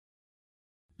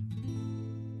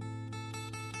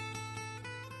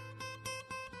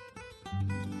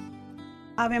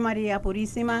Ave María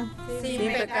Purísima, sin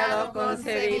pecado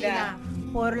concebida.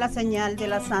 Por la señal de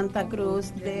la Santa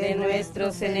Cruz de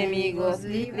nuestros enemigos,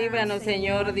 líbranos,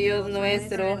 Señor Dios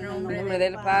nuestro, en nombre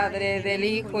del Padre, del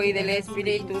Hijo y del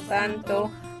Espíritu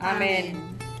Santo. Amén.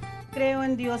 Creo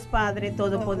en Dios Padre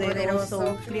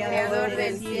Todopoderoso, Creador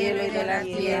del cielo y de la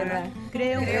tierra.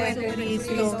 Creo en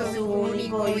Jesucristo, su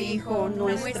único Hijo,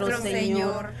 nuestro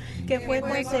Señor, que fue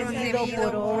concebido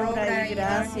por obra y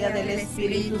gracia del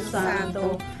Espíritu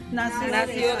Santo.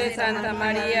 Nació de Santa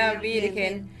María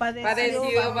Virgen,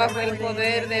 padeció bajo el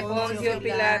poder de Poncio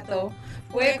Pilato,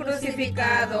 fue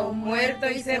crucificado, muerto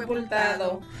y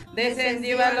sepultado,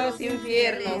 descendió a los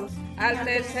infiernos, al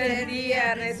tercer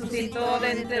día resucitó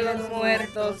de entre los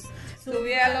muertos,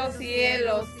 subió a los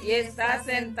cielos y está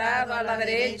sentado a la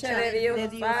derecha de Dios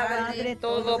Padre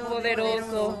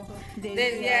Todopoderoso.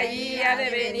 Desde allí ha de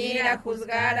venir a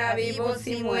juzgar a vivos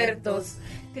y muertos.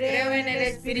 Creo en el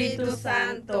Espíritu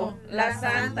Santo, la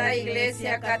Santa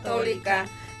Iglesia Católica,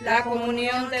 la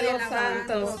comunión de los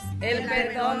santos, el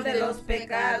perdón de los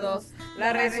pecados,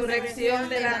 la resurrección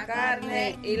de la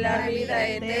carne y la vida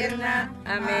eterna.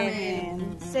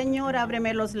 Amén. Señor,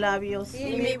 ábreme los labios,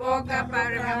 y mi boca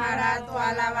proclamará tu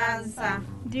alabanza.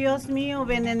 Dios mío,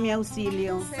 ven en mi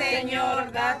auxilio.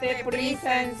 Señor, date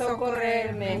prisa en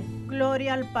socorrerme.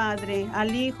 Gloria al Padre,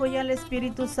 al Hijo y al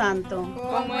Espíritu Santo.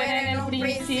 Como era en el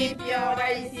principio,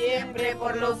 ahora y siempre,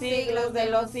 por los siglos de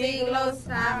los siglos.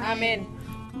 Amén.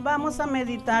 Vamos a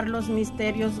meditar los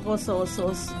misterios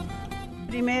gozosos.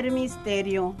 Primer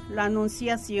misterio, la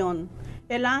Anunciación.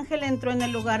 El ángel entró en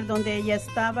el lugar donde ella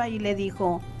estaba y le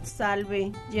dijo: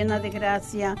 Salve, llena de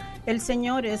gracia, el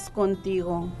Señor es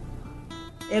contigo.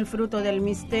 El fruto del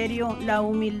misterio, la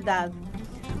humildad.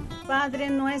 Padre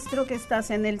nuestro que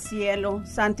estás en el cielo,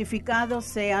 santificado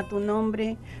sea tu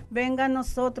nombre. Venga a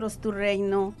nosotros tu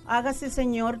reino. Hágase,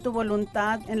 Señor, tu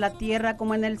voluntad en la tierra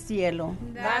como en el cielo.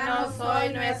 Danos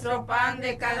hoy nuestro pan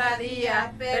de cada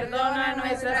día. Perdona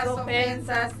nuestras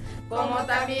ofensas, como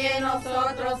también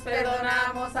nosotros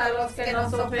perdonamos a los que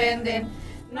nos ofenden.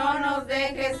 No nos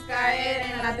dejes caer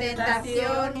en la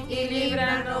tentación y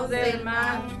líbranos del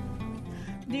mal.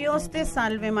 Dios te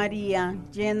salve María,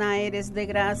 llena eres de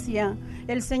gracia,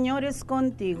 el Señor es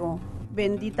contigo.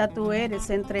 Bendita tú eres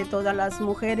entre todas las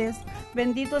mujeres,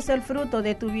 bendito es el fruto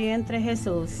de tu vientre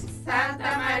Jesús.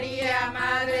 Santa María,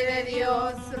 Madre de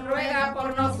Dios, ruega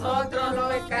por nosotros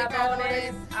los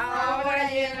pecadores,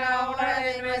 ahora y en la hora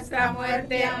de nuestra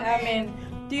muerte. Amén.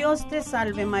 Dios te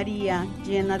salve María,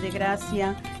 llena de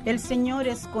gracia, el Señor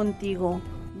es contigo.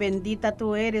 Bendita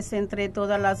tú eres entre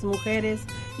todas las mujeres,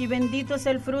 y bendito es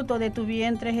el fruto de tu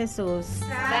vientre Jesús.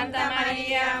 Santa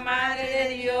María, Madre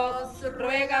de Dios,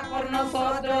 ruega por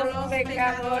nosotros los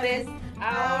pecadores,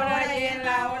 ahora y en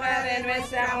la hora de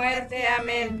nuestra muerte.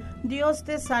 Amén. Dios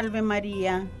te salve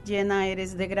María, llena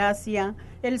eres de gracia,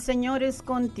 el Señor es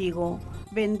contigo.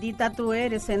 Bendita tú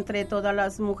eres entre todas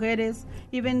las mujeres,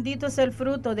 y bendito es el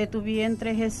fruto de tu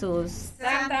vientre Jesús.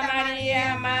 Santa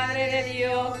María, Madre de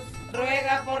Dios,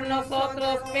 ruega por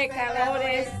nosotros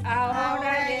pecadores,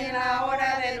 ahora y en la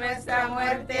hora de nuestra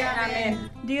muerte. Amén.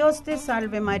 Dios te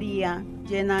salve María,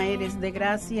 llena eres de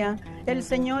gracia, el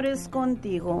Señor es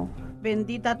contigo.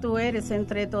 Bendita tú eres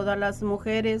entre todas las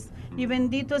mujeres, y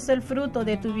bendito es el fruto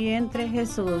de tu vientre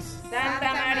Jesús.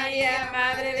 Santa María,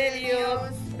 Madre de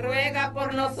Dios, ruega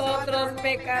por nosotros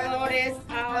pecadores,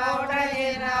 ahora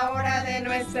y en la hora de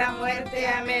nuestra muerte.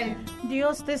 Amén.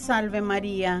 Dios te salve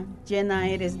María, llena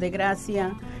eres de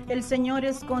gracia, el Señor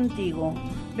es contigo.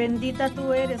 Bendita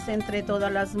tú eres entre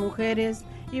todas las mujeres,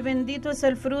 y bendito es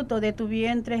el fruto de tu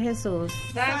vientre Jesús.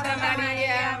 Santa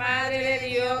María, Madre de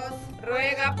Dios,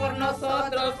 ruega por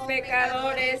nosotros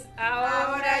pecadores,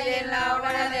 ahora y en la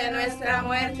hora de nuestra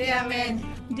muerte. Amén.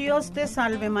 Dios te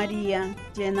salve María,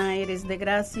 llena eres de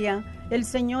gracia, el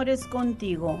Señor es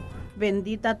contigo.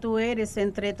 Bendita tú eres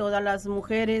entre todas las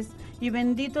mujeres, y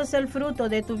bendito es el fruto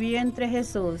de tu vientre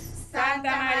Jesús.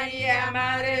 Santa María,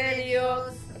 Madre de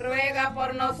Dios, ruega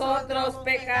por nosotros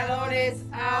pecadores,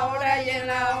 ahora y en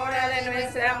la hora de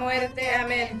nuestra muerte.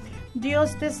 Amén.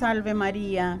 Dios te salve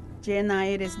María, llena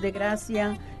eres de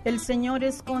gracia, el Señor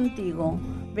es contigo.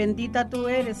 Bendita tú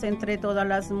eres entre todas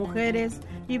las mujeres,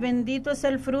 y bendito es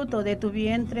el fruto de tu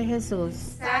vientre Jesús.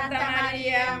 Santa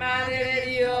María, Madre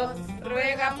de Dios,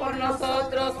 ruega por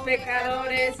nosotros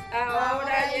pecadores,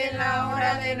 ahora y en la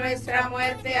hora de nuestra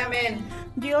muerte. Amén.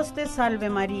 Dios te salve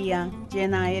María,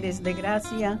 llena eres de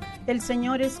gracia, el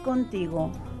Señor es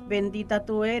contigo. Bendita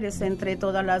tú eres entre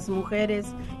todas las mujeres,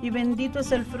 y bendito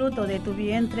es el fruto de tu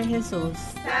vientre, Jesús.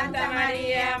 Santa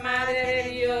María, Madre de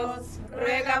Dios,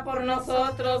 ruega por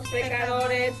nosotros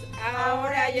pecadores,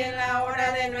 ahora y en la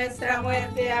hora de nuestra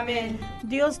muerte. Amén.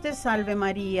 Dios te salve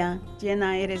María,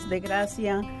 llena eres de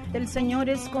gracia, el Señor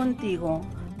es contigo.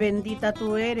 Bendita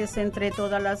tú eres entre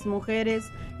todas las mujeres,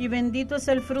 y bendito es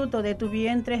el fruto de tu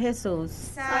vientre, Jesús.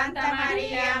 Santa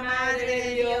María, Madre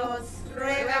de Dios,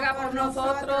 ruega por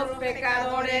nosotros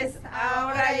pecadores,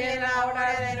 ahora y en la hora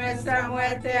de nuestra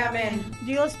muerte. Amén.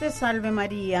 Dios te salve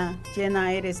María,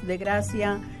 llena eres de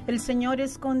gracia, el Señor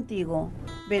es contigo.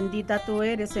 Bendita tú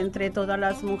eres entre todas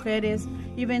las mujeres,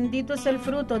 y bendito es el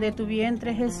fruto de tu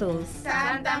vientre, Jesús.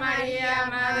 Santa María,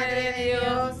 Madre de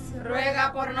Dios,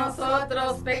 ruega por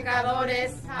nosotros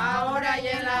pecadores, ahora y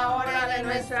en la hora de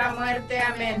nuestra muerte.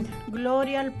 Amén.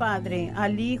 Gloria al Padre,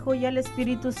 al Hijo y al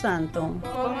Espíritu Santo.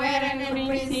 Como era en el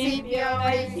principio,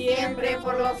 ahora y siempre,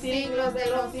 por los siglos de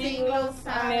los siglos.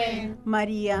 Amén.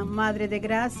 María, Madre de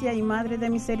gracia y Madre de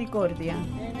misericordia.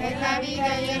 En la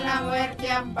vida y en la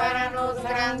muerte, ampáranos,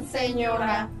 Gran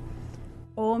Señora.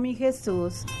 Oh mi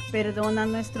Jesús, perdona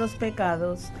nuestros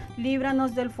pecados,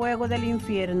 líbranos del fuego del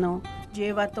infierno,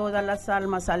 lleva todas las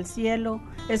almas al cielo,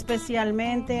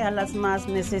 especialmente a las más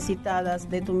necesitadas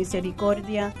de tu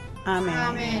misericordia. Amén.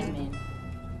 Amén.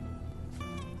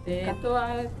 De tu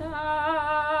altar,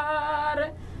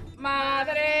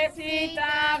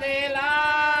 Madrecita del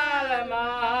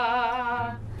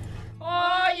alma,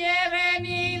 hoy he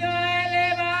venido a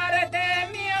elevarte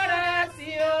mi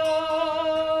oración,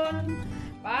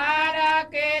 para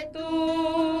que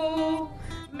tú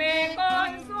me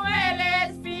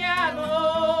consueles,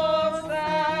 piadosa,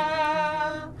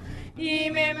 y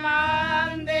me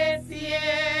mandes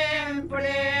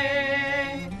siempre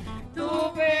tu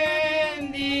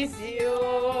bendición.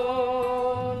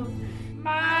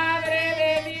 Madre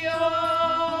de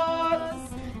Dios,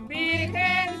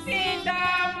 Virgencita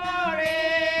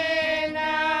morena,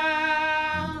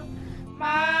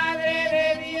 Madre de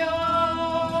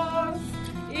Dios,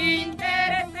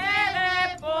 intercede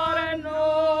por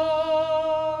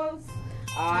nos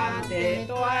ante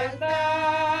tu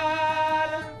altar,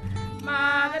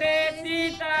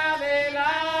 Madrecita del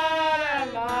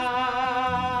alma.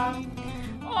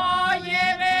 Hoy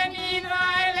he venido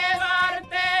a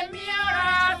elevarte mi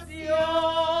oración,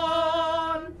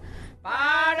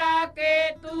 para que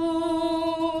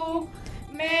tú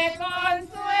me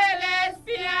consueles,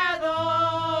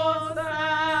 piadosa,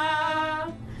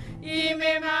 y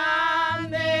me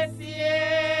mandes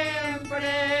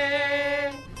siempre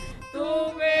tu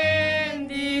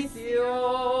bendición,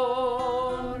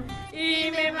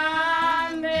 y me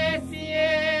mandes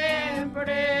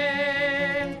siempre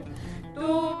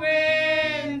tu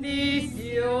bendición.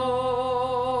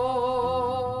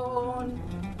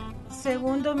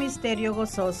 Segundo misterio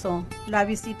gozoso, la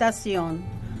visitación.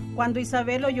 Cuando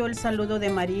Isabel oyó el saludo de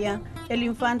María, el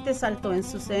infante saltó en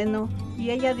su seno,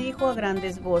 y ella dijo a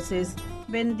grandes voces: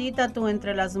 Bendita tú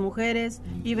entre las mujeres,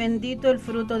 y bendito el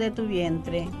fruto de tu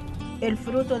vientre. El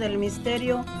fruto del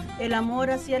misterio, el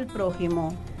amor hacia el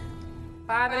prójimo.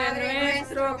 Padre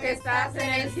nuestro que estás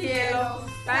en el cielo,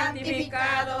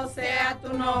 santificado sea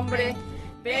tu nombre.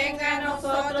 Venga a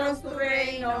nosotros tu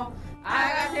reino.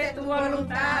 Hágase tu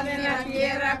voluntad en la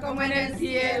tierra como en el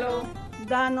cielo.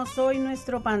 Danos hoy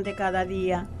nuestro pan de cada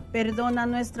día. Perdona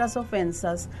nuestras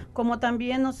ofensas, como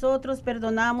también nosotros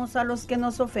perdonamos a los que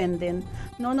nos ofenden.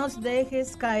 No nos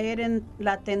dejes caer en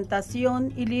la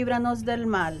tentación y líbranos del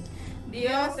mal.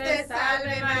 Dios te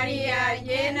salve María,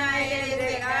 llena eres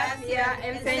de gracia,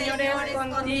 el Señor es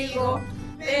contigo.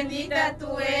 Bendita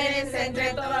tú eres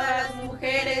entre todas las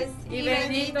mujeres, y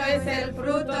bendito es el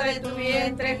fruto de tu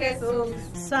vientre, Jesús.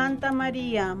 Santa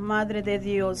María, Madre de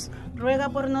Dios, ruega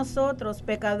por nosotros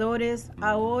pecadores,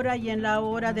 ahora y en la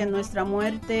hora de nuestra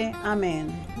muerte. Amén.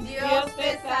 Dios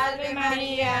te salve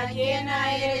María,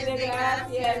 llena eres de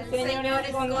gracia, el Señor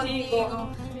es contigo.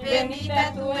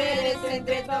 Bendita tú eres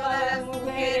entre todas las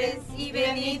mujeres, y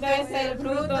bendito es el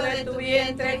fruto de tu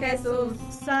vientre, Jesús.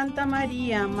 Santa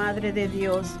María, Madre de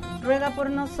Dios, ruega por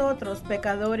nosotros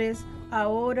pecadores,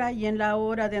 ahora y en la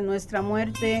hora de nuestra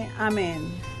muerte. Amén.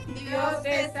 Dios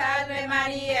te salve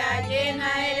María, llena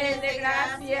eres de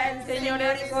gracia, el Señor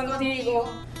es contigo.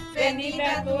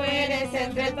 Bendita tú eres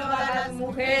entre todas las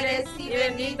mujeres, y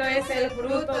bendito es el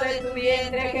fruto de tu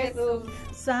vientre, Jesús.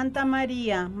 Santa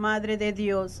María, Madre de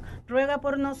Dios, ruega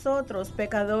por nosotros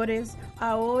pecadores,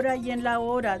 ahora y en la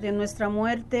hora de nuestra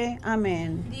muerte.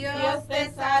 Amén. Dios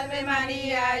te salve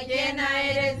María, llena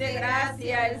eres de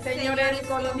gracia, el Señor es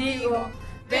contigo.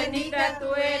 Bendita tú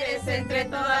eres entre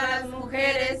todas las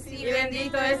mujeres, y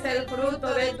bendito es el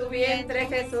fruto de tu vientre,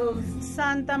 Jesús.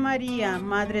 Santa María,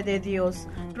 Madre de Dios,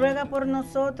 ruega por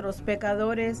nosotros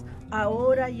pecadores,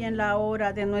 ahora y en la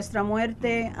hora de nuestra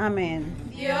muerte. Amén.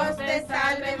 Dios te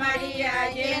salve María,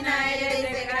 llena eres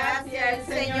de gracia, el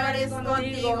Señor es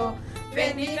contigo.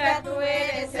 Bendita tú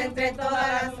eres entre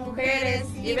todas las mujeres,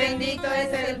 y bendito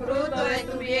es el fruto de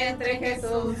tu vientre,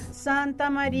 Jesús. Santa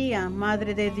María,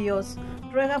 Madre de Dios,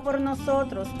 ruega por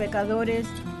nosotros pecadores,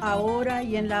 ahora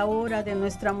y en la hora de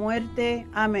nuestra muerte.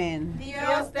 Amén.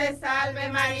 Dios te salve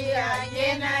María,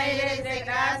 llena eres de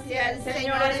gracia, el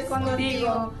Señor es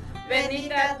contigo.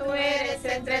 Bendita tú eres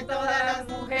entre todas las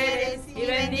mujeres, y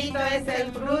bendito es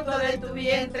el fruto de tu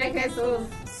vientre, Jesús.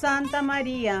 Santa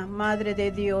María, Madre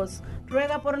de Dios,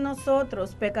 ruega por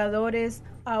nosotros pecadores,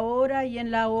 ahora y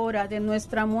en la hora de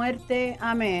nuestra muerte.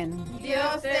 Amén.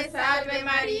 Dios te salve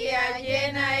María,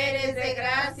 llena eres de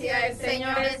gracia, el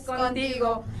Señor es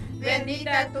contigo.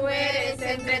 Bendita tú eres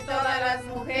entre todas las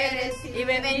mujeres, y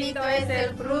bendito es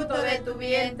el fruto de tu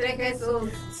vientre, Jesús.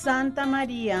 Santa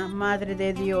María, Madre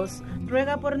de Dios,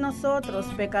 ruega por nosotros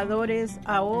pecadores,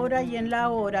 ahora y en la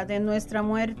hora de nuestra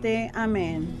muerte.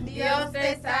 Amén. Dios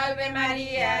te salve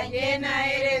María, llena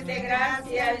eres de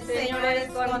gracia, el Señor es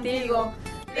contigo.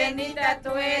 Bendita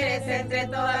tú eres entre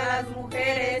todas las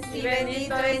mujeres, y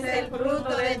bendito es el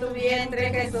fruto de tu vientre,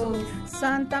 Jesús.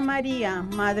 Santa María,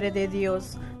 Madre de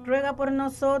Dios, ruega por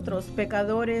nosotros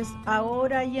pecadores,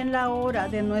 ahora y en la hora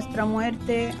de nuestra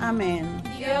muerte. Amén.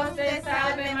 Dios te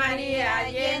salve María,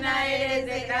 llena eres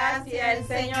de gracia, el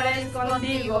Señor es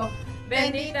contigo.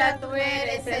 Bendita tú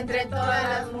eres entre todas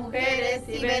las mujeres,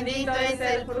 y bendito es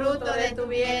el fruto de tu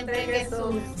vientre,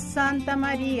 Jesús. Santa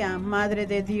María, Madre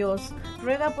de Dios,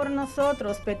 ruega por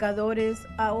nosotros pecadores,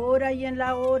 ahora y en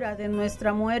la hora de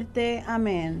nuestra muerte.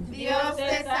 Amén. Dios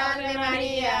te salve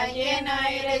María, llena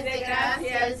eres de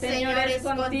gracia, el Señor es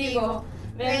contigo.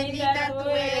 Bendita tú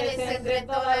eres entre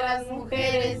todas las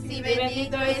mujeres, y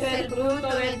bendito es el fruto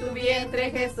de tu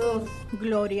vientre, Jesús.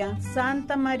 Gloria.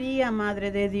 Santa María, Madre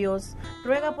de Dios,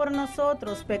 ruega por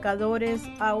nosotros pecadores,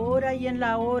 ahora y en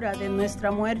la hora de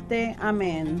nuestra muerte.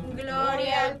 Amén.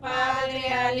 Gloria al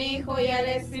Padre, al Hijo y al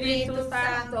Espíritu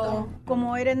Santo.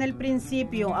 Como era en el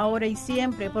principio, ahora y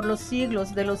siempre, por los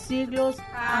siglos de los siglos.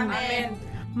 Amén.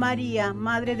 María,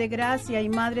 Madre de Gracia y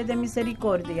Madre de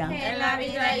Misericordia, en la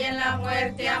vida y en la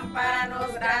muerte, ampáranos,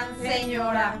 Gran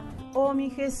Señora. Oh mi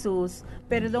Jesús,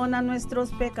 perdona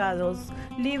nuestros pecados,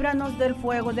 líbranos del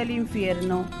fuego del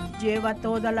infierno, lleva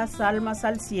todas las almas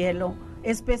al cielo,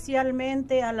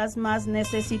 especialmente a las más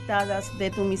necesitadas de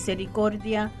tu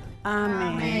misericordia. Amén.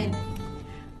 Amén.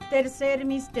 Tercer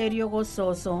misterio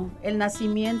gozoso, el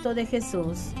nacimiento de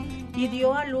Jesús. Y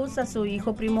dio a luz a su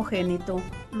hijo primogénito,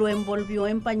 lo envolvió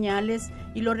en pañales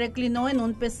y lo reclinó en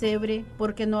un pesebre,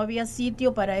 porque no había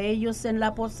sitio para ellos en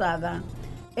la posada.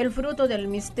 El fruto del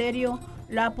misterio,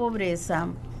 la pobreza.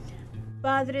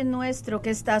 Padre nuestro que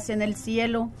estás en el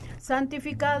cielo,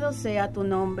 santificado sea tu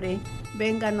nombre.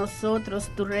 Venga a nosotros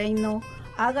tu reino.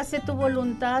 Hágase tu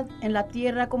voluntad en la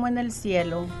tierra como en el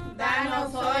cielo.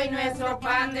 Danos hoy nuestro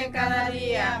pan de cada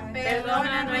día.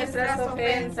 Perdona nuestras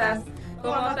ofensas,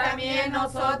 como también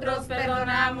nosotros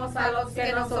perdonamos a los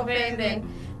que nos ofenden.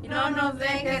 Y no nos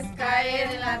dejes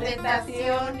caer en la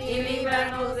tentación, y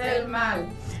líbranos del mal.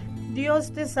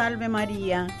 Dios te salve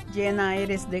María, llena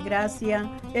eres de gracia,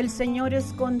 el Señor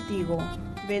es contigo.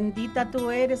 Bendita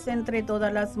tú eres entre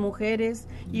todas las mujeres,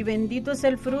 y bendito es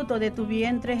el fruto de tu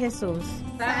vientre, Jesús.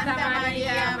 Santa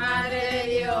María, Madre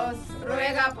de Dios,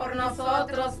 ruega por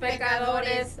nosotros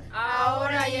pecadores,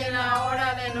 ahora y en la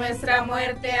hora de nuestra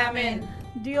muerte. Amén.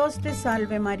 Dios te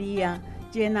salve María,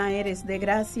 llena eres de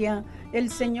gracia, el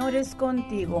Señor es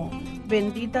contigo.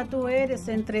 Bendita tú eres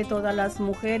entre todas las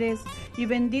mujeres, y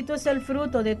bendito es el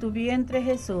fruto de tu vientre,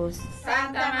 Jesús.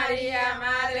 Santa María,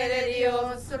 Madre de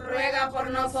Dios, ruega por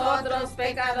nosotros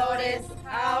pecadores,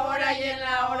 ahora y en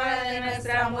la hora de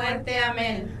nuestra muerte.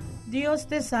 Amén. Dios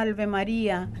te salve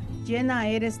María, llena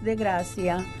eres de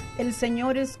gracia, el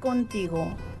Señor es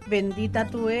contigo. Bendita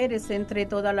tú eres entre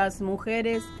todas las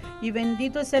mujeres, y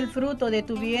bendito es el fruto de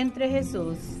tu vientre,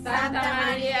 Jesús. Santa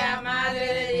María,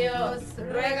 Madre de Dios,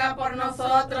 ruega por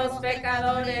nosotros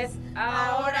pecadores,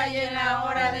 ahora y en la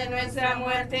hora de nuestra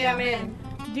muerte. Amén.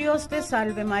 Dios te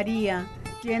salve María,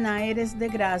 llena eres de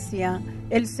gracia,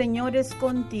 el Señor es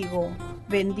contigo.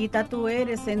 Bendita tú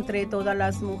eres entre todas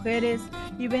las mujeres,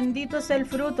 y bendito es el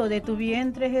fruto de tu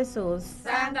vientre, Jesús.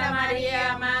 Santa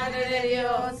María, Madre de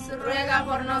Dios, ruega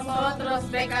por nosotros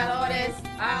pecadores,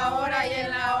 ahora y en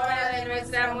la hora de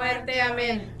nuestra muerte.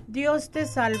 Amén. Dios te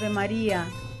salve María,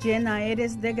 llena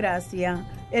eres de gracia,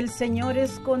 el Señor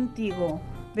es contigo.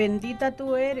 Bendita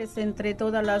tú eres entre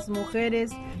todas las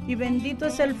mujeres, y bendito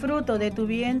es el fruto de tu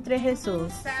vientre,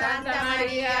 Jesús. Santa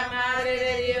María, Madre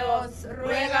de Dios,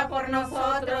 ruega por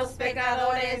nosotros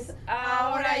pecadores,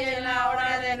 ahora y en la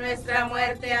hora de nuestra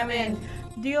muerte. Amén.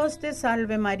 Dios te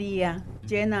salve María,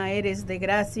 llena eres de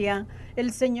gracia,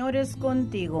 el Señor es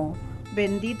contigo.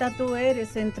 Bendita tú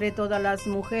eres entre todas las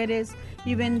mujeres,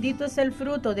 y bendito es el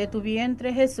fruto de tu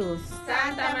vientre, Jesús.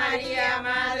 Santa María,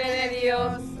 Madre de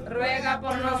Dios, ruega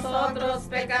por nosotros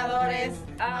pecadores,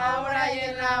 ahora y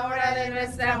en la hora de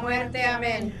nuestra muerte.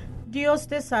 Amén. Dios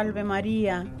te salve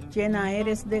María, llena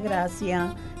eres de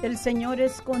gracia, el Señor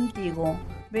es contigo.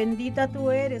 Bendita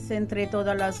tú eres entre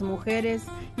todas las mujeres,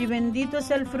 y bendito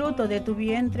es el fruto de tu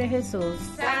vientre, Jesús.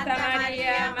 Santa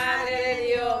María, Madre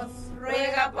de Dios,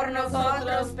 ruega por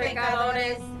nosotros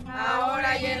pecadores,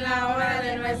 ahora y en la hora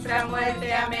de nuestra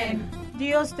muerte. Amén.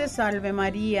 Dios te salve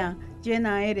María,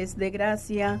 llena eres de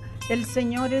gracia, el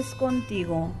Señor es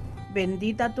contigo.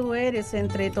 Bendita tú eres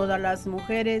entre todas las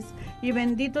mujeres, y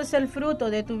bendito es el fruto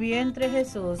de tu vientre,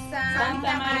 Jesús.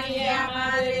 Santa María,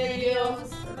 Madre de Dios,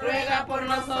 ruega por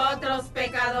nosotros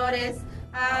pecadores,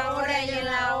 ahora y en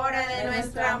la hora de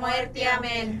nuestra muerte.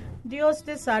 Amén. Dios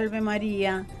te salve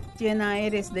María, llena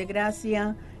eres de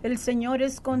gracia, el Señor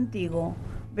es contigo.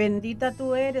 Bendita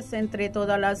tú eres entre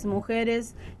todas las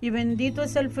mujeres, y bendito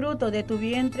es el fruto de tu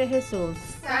vientre, Jesús.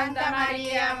 Santa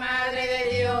María, Madre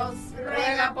de Dios,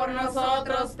 ruega por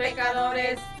nosotros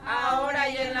pecadores, ahora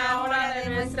y en la hora de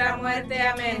nuestra muerte.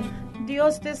 Amén.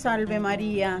 Dios te salve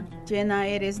María, llena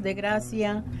eres de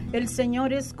gracia, el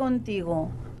Señor es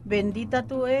contigo. Bendita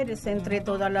tú eres entre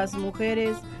todas las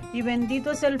mujeres, y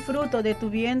bendito es el fruto de tu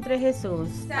vientre, Jesús.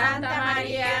 Santa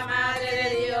María, Madre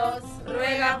de Dios,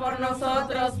 ruega por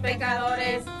nosotros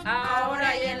pecadores,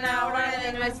 ahora y en la hora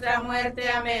de nuestra muerte.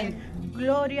 Amén.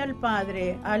 Gloria al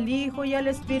Padre, al Hijo y al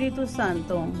Espíritu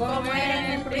Santo. Como era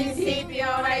en el principio,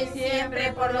 ahora y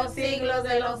siempre, por los siglos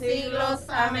de los siglos.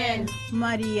 Amén.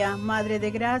 María, Madre de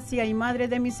gracia y Madre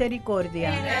de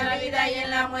misericordia. En la vida y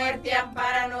en la muerte,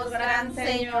 ampáranos, Gran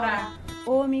Señora.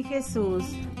 Oh mi Jesús,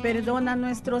 perdona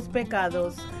nuestros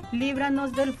pecados,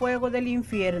 líbranos del fuego del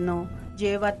infierno,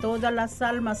 lleva todas las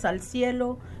almas al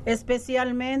cielo,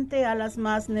 especialmente a las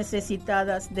más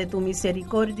necesitadas de tu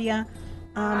misericordia.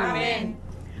 Amén. Amén.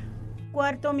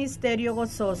 Cuarto misterio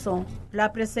gozoso,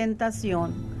 la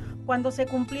presentación. Cuando se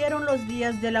cumplieron los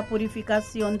días de la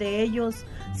purificación de ellos,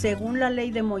 según la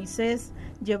ley de Moisés,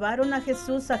 llevaron a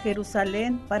Jesús a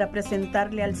Jerusalén para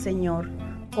presentarle al Señor.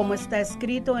 Como está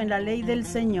escrito en la ley del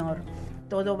Señor,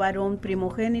 todo varón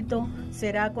primogénito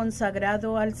será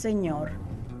consagrado al Señor.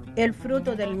 El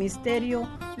fruto del misterio,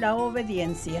 la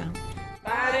obediencia.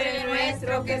 Padre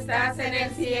nuestro que estás en el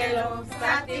cielo,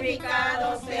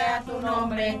 santificado sea tu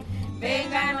nombre.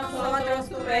 Venga a nosotros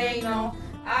tu reino,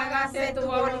 hágase tu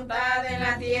voluntad en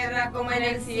la tierra como en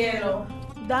el cielo.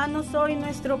 Danos hoy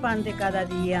nuestro pan de cada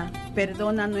día.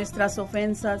 Perdona nuestras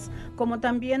ofensas, como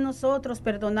también nosotros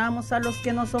perdonamos a los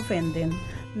que nos ofenden.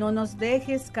 No nos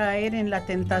dejes caer en la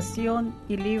tentación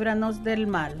y líbranos del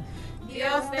mal.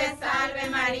 Dios te salve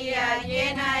María,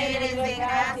 llena eres de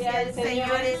gracia, el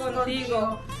Señor es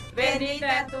contigo.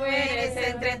 Bendita tú eres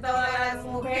entre todas las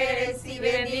mujeres, y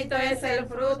bendito es el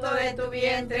fruto de tu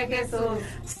vientre, Jesús.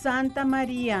 Santa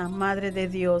María, Madre de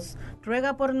Dios,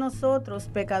 ruega por nosotros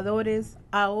pecadores,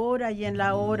 ahora y en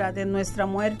la hora de nuestra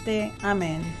muerte.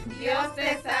 Amén. Dios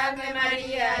te salve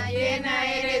María,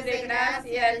 llena eres de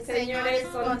gracia, el Señor es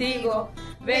contigo.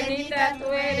 Bendita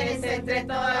tú eres entre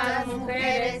todas las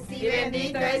mujeres, y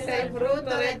bendito es el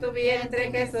fruto de tu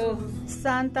vientre, Jesús.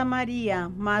 Santa María,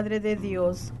 Madre de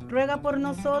Dios, ruega por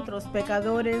nosotros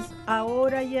pecadores,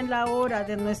 ahora y en la hora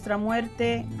de nuestra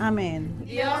muerte. Amén.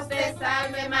 Dios te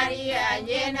salve María,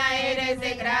 llena eres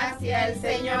de gracia, el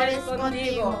Señor es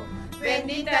contigo.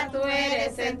 Bendita tú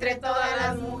eres entre todas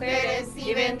las mujeres,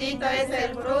 y bendito es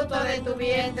el fruto de tu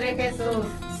vientre, Jesús.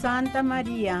 Santa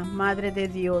María, Madre de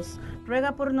Dios,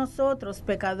 ruega por nosotros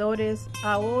pecadores,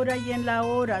 ahora y en la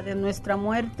hora de nuestra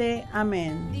muerte.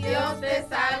 Amén. Dios te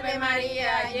salve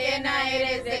María, llena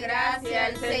eres de gracia,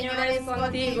 el Señor es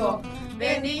contigo.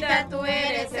 Bendita tú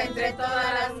eres entre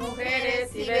todas las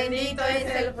mujeres, y bendito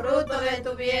es el fruto de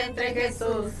tu vientre,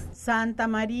 Jesús. Santa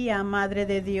María, Madre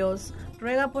de Dios,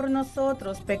 ruega por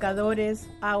nosotros pecadores,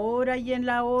 ahora y en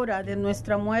la hora de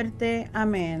nuestra muerte.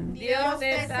 Amén. Dios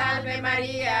te salve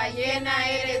María, llena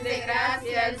eres de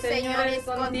gracia, el Señor es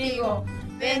contigo.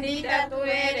 Bendita tú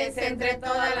eres entre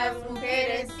todas las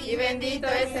mujeres, y bendito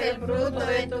es el fruto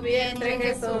de tu vientre,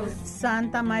 Jesús.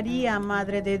 Santa María,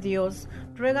 Madre de Dios,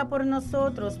 ruega por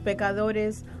nosotros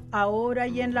pecadores, ahora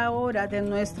y en la hora de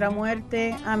nuestra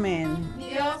muerte. Amén.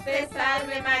 Dios te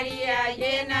salve María,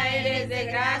 llena eres de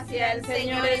gracia, el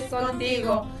Señor es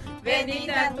contigo.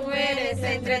 Bendita tú eres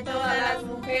entre todas las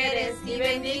mujeres, y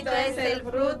bendito es el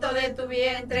fruto de tu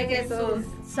vientre, Jesús.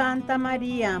 Santa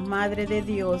María, Madre de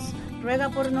Dios, ruega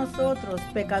por nosotros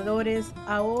pecadores,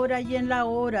 ahora y en la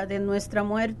hora de nuestra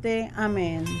muerte.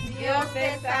 Amén. Dios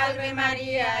te salve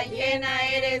María, llena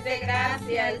eres de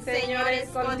gracia, el Señor es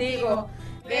contigo.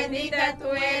 Bendita tú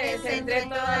eres entre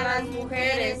todas las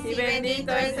mujeres, y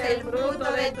bendito es el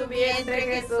fruto de tu vientre,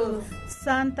 Jesús.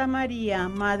 Santa María,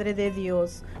 Madre de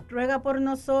Dios, ruega por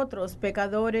nosotros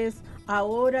pecadores,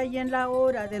 ahora y en la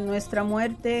hora de nuestra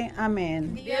muerte.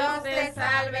 Amén. Dios te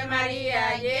salve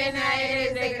María, llena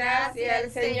eres de gracia,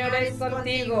 el Señor es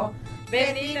contigo.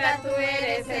 Bendita tú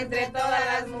eres entre todas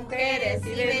las mujeres,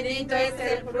 y bendito es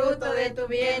el fruto de tu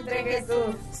vientre,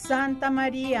 Jesús. Santa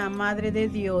María, Madre de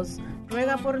Dios,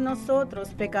 ruega por nosotros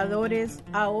pecadores,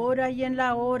 ahora y en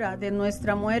la hora de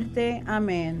nuestra muerte.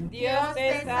 Amén. Dios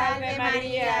te salve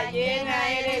María, llena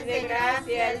eres de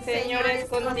gracia, el Señor es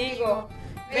contigo.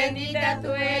 Bendita tú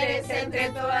eres entre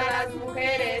todas las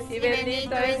mujeres, y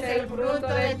bendito es el fruto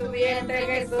de tu vientre,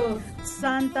 Jesús.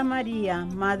 Santa María,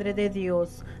 Madre de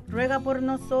Dios, ruega por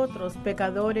nosotros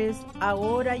pecadores,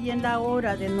 ahora y en la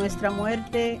hora de nuestra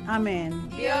muerte. Amén.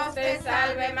 Dios te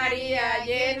salve María,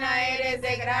 llena eres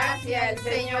de gracia, el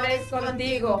Señor es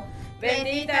contigo.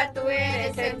 Bendita tú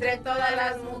eres entre todas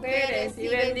las mujeres, y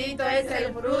bendito es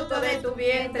el fruto de tu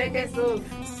vientre, Jesús.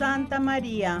 Santa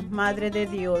María, Madre de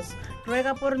Dios,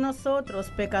 ruega por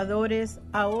nosotros pecadores,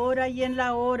 ahora y en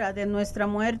la hora de nuestra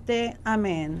muerte.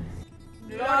 Amén.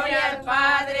 Gloria al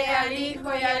Padre, al Hijo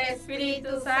y al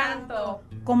Espíritu Santo.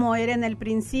 Como era en el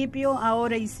principio,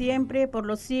 ahora y siempre, por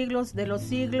los siglos de los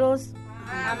siglos.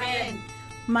 Amén.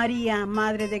 María,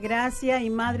 Madre de Gracia y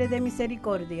Madre de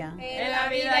Misericordia. En la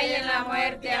vida y en la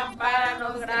muerte,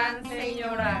 ampáranos, Gran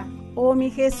Señora. Oh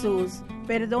mi Jesús,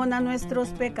 perdona nuestros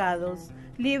pecados,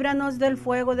 líbranos del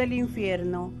fuego del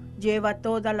infierno, lleva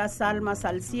todas las almas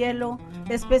al cielo,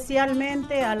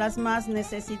 especialmente a las más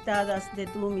necesitadas de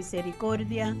tu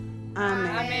misericordia.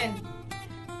 Amén. Amén.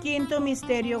 Quinto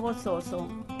misterio gozoso,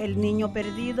 el niño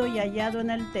perdido y hallado en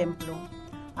el templo.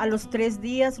 A los 3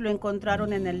 días lo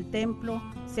encontraron en el templo,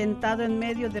 sentado en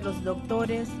medio de los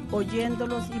doctores,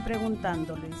 oyéndolos y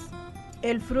preguntándoles.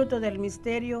 El fruto del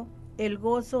misterio, el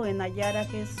gozo en hallar a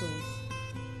Jesús.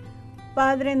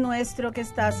 Padre nuestro que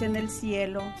estás en el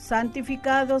cielo,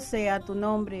 santificado sea tu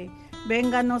nombre.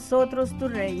 Venga a nosotros tu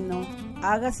reino.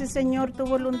 Hágase, Señor, tu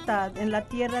voluntad en la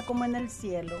tierra como en el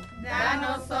cielo.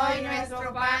 Danos hoy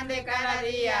nuestro pan de cada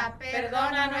día.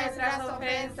 Perdona nuestras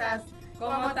ofensas,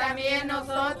 como también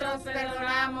nosotros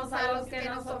perdonamos a los que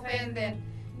nos ofenden.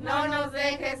 No nos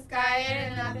dejes caer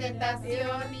en la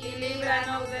tentación y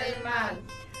líbranos del mal.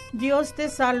 Dios te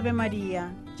salve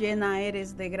María, llena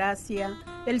eres de gracia,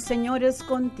 el Señor es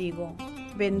contigo.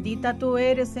 Bendita tú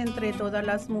eres entre todas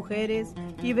las mujeres,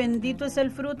 y bendito es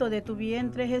el fruto de tu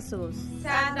vientre, Jesús.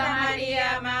 Santa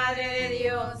María, Madre de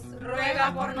Dios,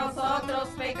 ruega por nosotros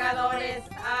pecadores,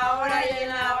 ahora y en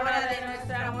la hora de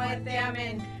nuestra muerte.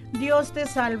 Amén. Dios te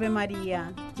salve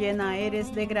María, llena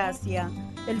eres de gracia,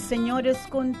 el Señor es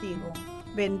contigo.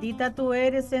 Bendita tú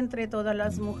eres entre todas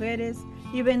las mujeres,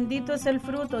 y bendito es el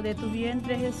fruto de tu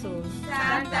vientre, Jesús.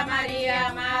 Santa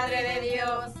María, Madre de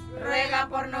Dios, ruega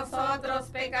por nosotros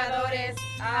pecadores,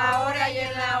 ahora y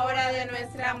en la hora de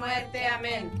nuestra muerte.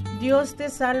 Amén. Dios te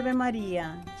salve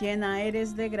María, llena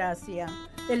eres de gracia,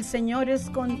 el Señor es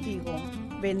contigo.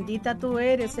 Bendita tú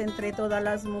eres entre todas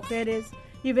las mujeres,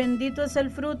 y bendito es el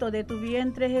fruto de tu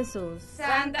vientre, Jesús.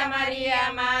 Santa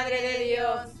María, Madre de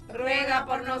Dios, ruega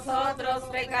por nosotros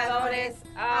pecadores,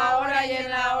 ahora y en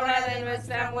la hora de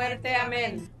nuestra muerte.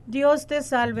 Amén. Dios te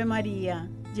salve María,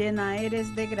 llena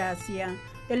eres de gracia,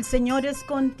 el Señor es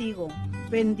contigo.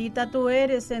 Bendita tú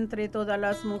eres entre todas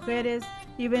las mujeres,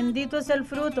 y bendito es el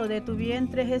fruto de tu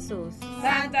vientre, Jesús.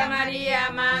 Santa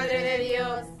María, Madre de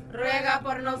Dios, ruega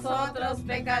por nosotros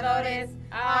pecadores,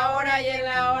 ahora y en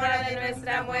la hora de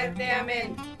nuestra muerte.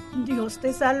 Amén. Dios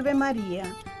te salve María,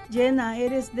 llena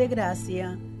eres de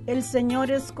gracia, el Señor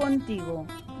es contigo.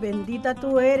 Bendita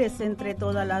tú eres entre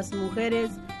todas las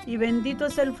mujeres, y bendito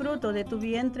es el fruto de tu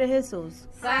vientre, Jesús.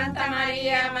 Santa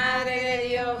María, Madre de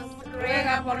Dios,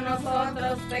 ruega por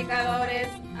nosotros pecadores,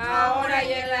 ahora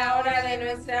y en la hora de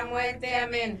nuestra muerte.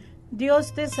 Amén.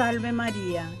 Dios te salve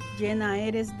María, llena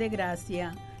eres de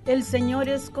gracia, el Señor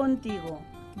es contigo.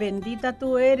 Bendita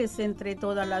tú eres entre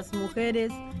todas las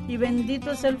mujeres, y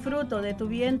bendito es el fruto de tu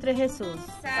vientre, Jesús.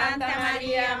 Santa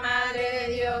María, Madre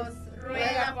de Dios,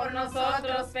 ruega por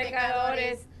nosotros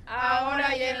pecadores,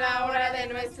 ahora y en la hora de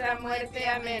nuestra muerte.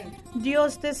 Amén.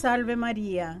 Dios te salve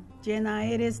María, llena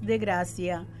eres de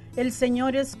gracia, el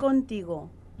Señor es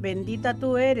contigo. Bendita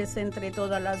tú eres entre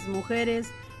todas las mujeres,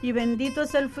 y bendito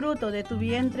es el fruto de tu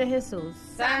vientre, Jesús.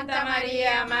 Santa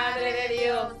María, Madre de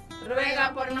Dios,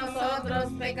 ruega por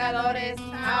nosotros pecadores,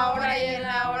 ahora y en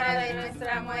la hora de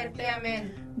nuestra muerte.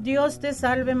 Amén. Dios te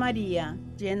salve María,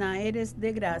 llena eres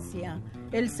de gracia,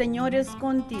 el Señor es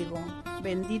contigo.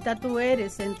 Bendita tú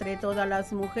eres entre todas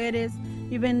las mujeres,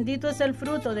 y bendito es el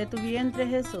fruto de tu vientre,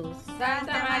 Jesús.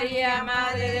 Santa María,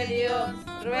 Madre de Dios,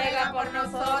 ruega por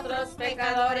nosotros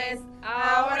pecadores,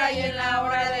 ahora y en la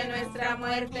hora de nuestra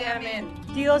muerte. Amén.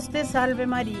 Dios te salve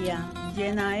María,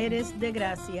 llena eres de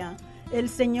gracia, el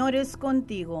Señor es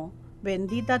contigo.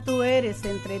 Bendita tú eres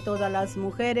entre todas las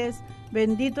mujeres,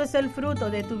 bendito es el fruto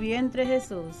de tu vientre,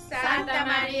 Jesús. Santa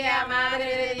María, Madre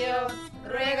de Dios,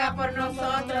 ruega por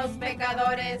nosotros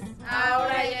pecadores,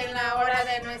 ahora y en la hora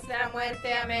de nuestra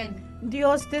muerte. Amén.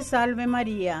 Dios te salve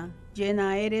María,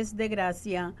 llena eres de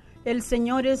gracia, el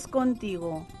Señor es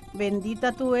contigo.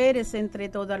 Bendita tú eres entre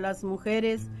todas las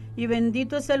mujeres, y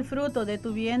bendito es el fruto de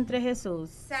tu vientre, Jesús.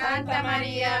 Santa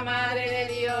María, Madre de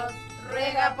Dios,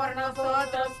 ruega por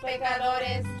nosotros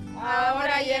pecadores,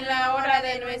 ahora y en la hora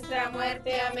de nuestra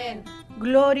muerte. Amén.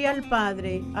 Gloria al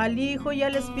Padre, al Hijo y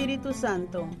al Espíritu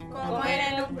Santo. Como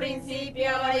era en un principio,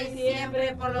 ahora y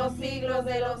siempre, por los siglos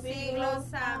de los siglos.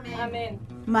 Amén. Amén.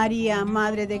 María,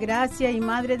 Madre de Gracia y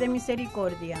Madre de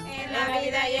Misericordia. En la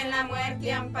vida y en la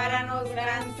muerte, ampáranos,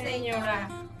 Gran Señora.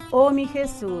 Oh mi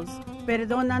Jesús,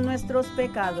 perdona nuestros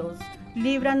pecados,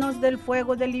 líbranos del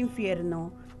fuego del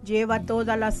infierno, lleva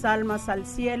todas las almas al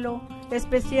cielo,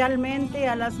 especialmente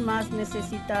a las más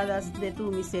necesitadas de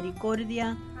tu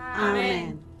misericordia.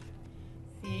 Amén.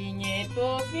 Ciñe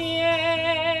tu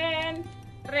bien,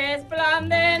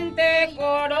 resplandente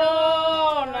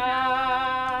corona.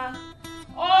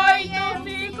 Hoy tus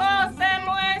hijos se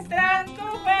muestran tu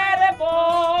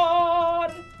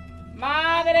fervor.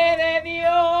 Madre de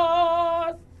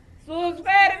Dios, sus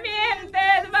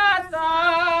fervientes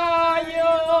vasallos,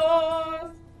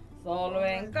 solo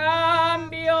en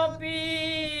cambio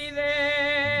piden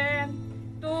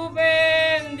tu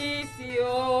bendición.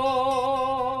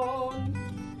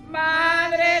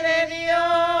 Madre de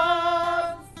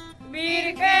Dios,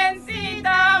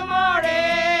 Virgencita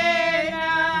morena,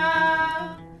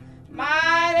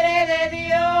 Madre de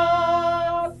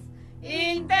Dios,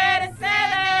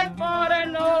 intercede por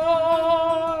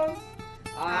nos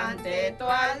ante tu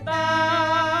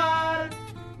altar,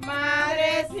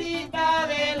 Madrecita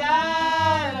del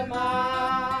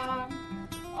alma.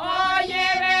 Hoy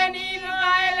he venido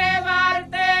a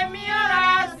elevarte mi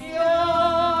oración,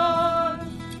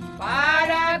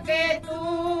 para que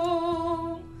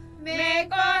tú me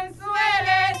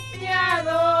consueles,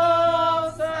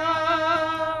 piadosa,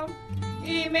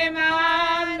 y me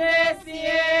mandes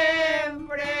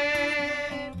siempre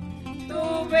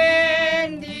tu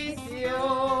bendición,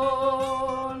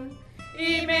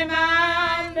 y me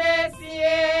mandes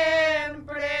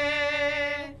siempre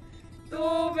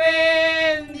tu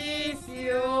bendición.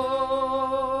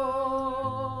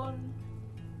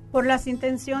 Por las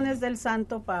intenciones del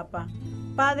Santo Papa.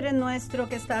 Padre nuestro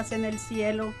que estás en el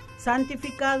cielo,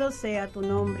 santificado sea tu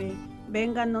nombre.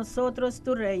 Venga a nosotros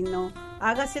tu reino.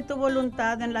 Hágase tu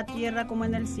voluntad en la tierra como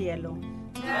en el cielo.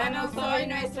 Danos hoy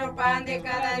nuestro pan de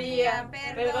cada día.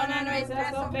 Perdona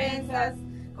nuestras ofensas,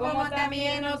 como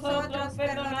también nosotros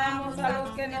perdonamos a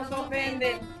los que nos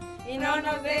ofenden. Y no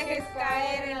nos dejes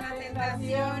caer en la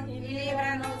tentación, y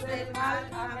líbranos del mal.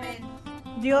 Amén.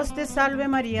 Dios te salve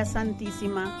María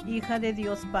Santísima, hija de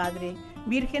Dios Padre,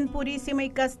 Virgen purísima y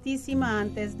castísima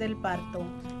antes del parto.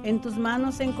 En tus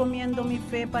manos encomiendo mi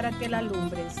fe para que la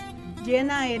alumbres.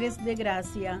 Llena eres de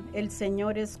gracia, el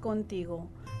Señor es contigo.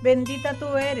 Bendita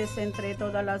tú eres entre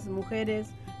todas las mujeres,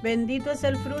 bendito es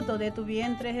el fruto de tu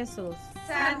vientre, Jesús.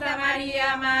 Santa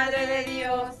María, Madre de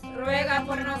Dios, ruega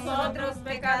por nosotros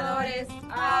pecadores,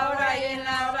 ahora y en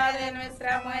la hora de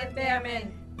nuestra muerte.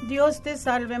 Amén. Dios te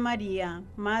salve María,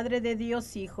 Madre de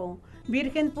Dios Hijo,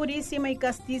 Virgen purísima y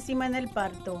castísima en el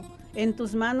parto. En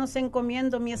tus manos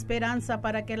encomiendo mi esperanza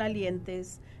para que la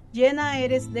alientes. Llena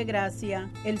eres de gracia,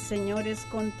 el Señor es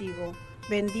contigo.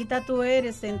 Bendita tú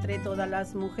eres entre todas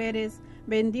las mujeres,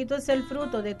 bendito es el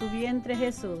fruto de tu vientre,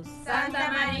 Jesús.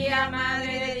 Santa María,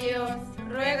 Madre de Dios,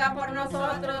 ruega por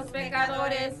nosotros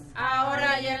pecadores,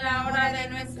 ahora y en la hora de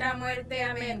nuestra muerte.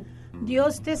 Amén.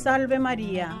 Dios te salve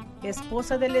María,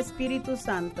 esposa del Espíritu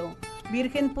Santo,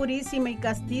 Virgen purísima y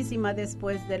castísima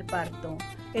después del parto.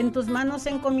 En tus manos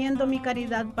encomiendo mi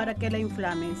caridad para que la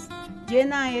inflames.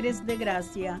 Llena eres de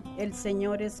gracia, el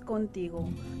Señor es contigo.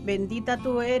 Bendita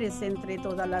tú eres entre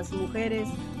todas las mujeres,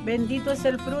 bendito es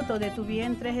el fruto de tu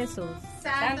vientre, Jesús.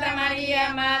 Santa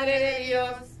María, Madre de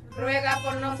Dios, ruega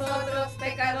por nosotros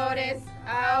pecadores,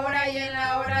 ahora y en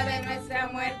la hora de nuestra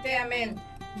muerte. Amén.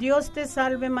 Dios te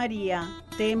salve María,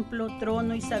 templo,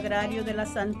 trono y sagrario de la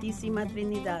Santísima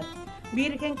Trinidad,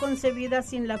 Virgen concebida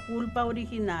sin la culpa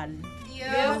original.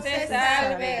 Dios te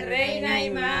salve, Reina y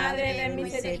Madre de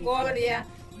misericordia,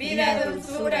 vida,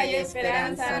 dulzura y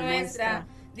esperanza nuestra.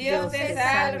 Dios te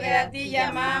salve, a ti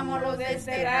llamamos los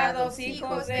desterrados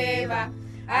hijos de Eva.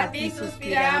 A ti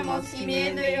suspiramos,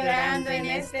 gimiendo y llorando en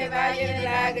este valle de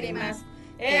lágrimas.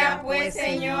 Ea pues,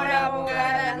 Señora,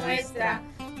 abogada nuestra,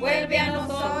 vuelve a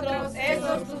nosotros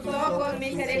esos tus ojos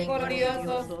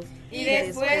misericordiosos, y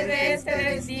después de este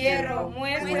destierro,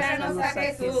 muéstranos a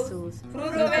Jesús,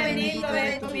 fruto bendito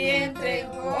de tu vientre,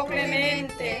 oh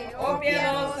clemente, oh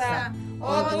piadosa,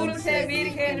 oh dulce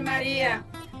Virgen María.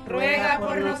 Ruega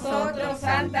por nosotros,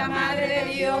 Santa Madre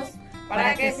de Dios,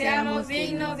 para que seamos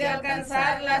dignos de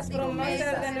alcanzar las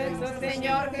promesas de nuestro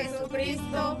Señor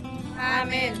Jesucristo.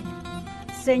 Amén.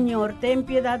 Señor, ten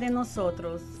piedad de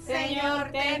nosotros.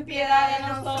 Señor, ten piedad de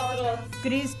nosotros.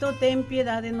 Cristo, ten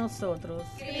piedad de nosotros.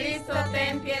 Cristo,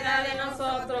 ten piedad de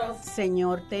nosotros.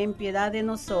 Señor, ten piedad de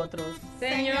nosotros.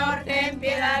 Señor, ten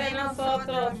piedad de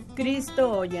nosotros.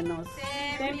 Cristo, óyenos.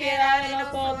 Ten piedad de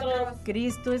nosotros.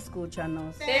 Cristo,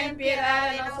 escúchanos. Ten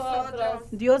piedad de nosotros.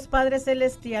 Dios Padre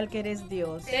Celestial, que eres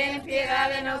Dios. Ten piedad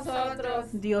de nosotros.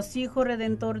 Dios Hijo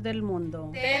Redentor del mundo.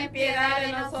 Ten piedad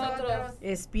de nosotros.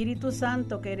 Espíritu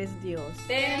Santo, que eres Dios.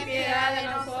 Ten piedad de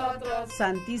nosotros.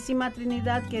 Santísima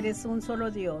Trinidad, que eres un solo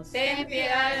Dios. Ten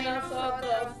piedad de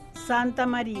nosotros. Santa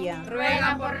María,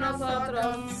 ruega por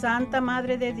nosotros. Santa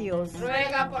Madre de Dios,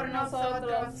 ruega por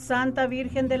nosotros. Santa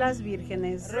Virgen de las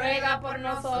Vírgenes, ruega por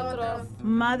nosotros.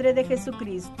 Madre de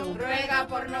Jesucristo, ruega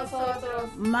por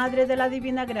nosotros. Madre de la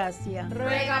Divina Gracia,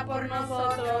 ruega por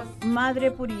nosotros. Madre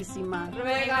Purísima,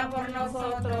 ruega por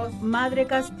nosotros. Madre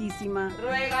Castísima,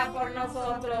 ruega por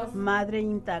nosotros. Madre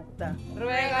Intacta,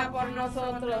 ruega por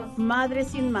nosotros. Madre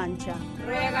sin mancha,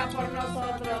 ruega por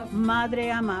nosotros.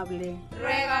 Madre amable,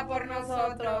 ruega por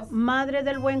nosotros. Madre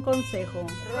del buen consejo,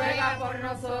 ruega por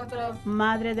nosotros.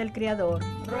 Madre del Creador,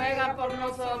 ruega por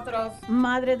nosotros.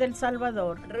 Madre del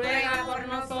Salvador, ruega por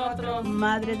nosotros.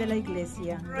 Madre de la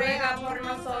Iglesia, ruega por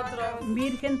nosotros.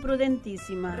 Virgen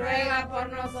prudentísima, ruega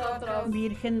por nosotros.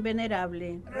 Virgen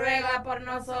venerable, ruega por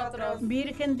nosotros.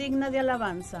 Virgen digna de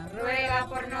alabanza, ruega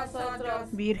por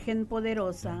nosotros. Virgen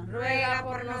poderosa, ruega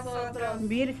por nosotros.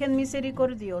 Virgen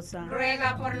misericordiosa,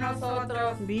 ruega por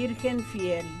nosotros. Virgen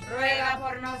fiel, ruega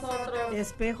por nosotros.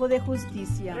 espejo de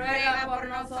justicia, ruega por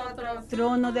nosotros.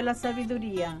 trono de la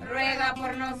sabiduría, ruega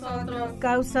por nosotros.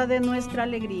 causa de nuestra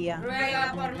alegría,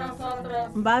 ruega por nosotros.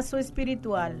 vaso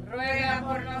espiritual, ruega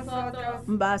por nosotros.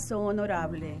 vaso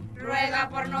honorable, ruega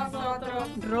por nosotros.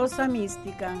 rosa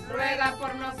mística, ruega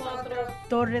por nosotros.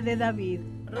 torre de David,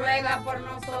 ruega por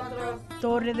nosotros.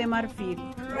 torre de marfil,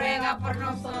 ruega por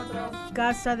nosotros.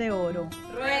 casa de oro,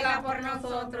 ruega por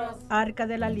nosotros. arca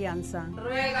de la alianza,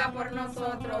 ruega por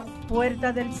nosotros.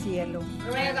 puerta del cielo,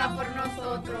 ruega por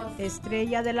nosotros.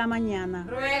 estrella de la mañana,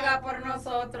 ruega por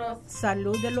nosotros.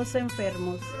 salud de los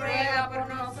enfermos, ruega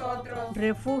por nosotros.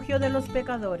 refugio de los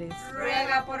pecadores,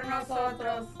 ruega por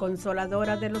nosotros.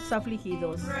 consoladora de los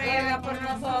afligidos, ruega por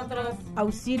nosotros.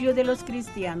 auxilio de los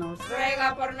cristianos,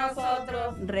 ruega por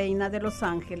nosotros. reina de los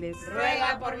ángeles,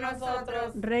 ruega por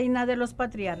nosotros. reina de los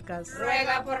patriarcas,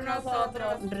 ruega por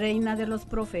nosotros. reina de los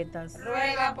profetas,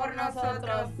 ruega por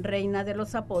nosotros. reina de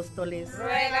los apóstoles,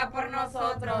 ruega por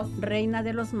nosotros. reina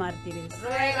de los mártires,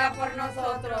 ruega por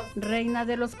nosotros. reina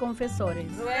de los confesores,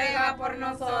 ruega por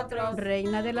nosotros.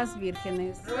 reina de las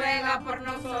vírgenes, ruega por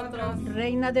nosotros.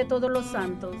 reina de todos los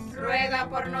santos, ruega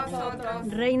por nosotros.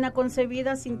 reina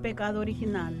concebida sin pecado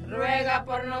original, ruega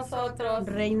por nosotros.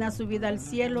 reina subida al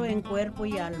cielo en cuerpo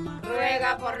y alma,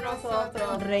 ruega por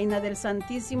nosotros. reina del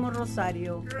Santísimo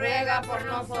Rosario, ruega por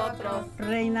nosotros.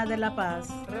 reina de la paz,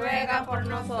 ruega por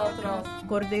nosotros.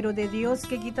 Cordero de Dios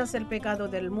que quitas el pecado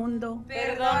del mundo,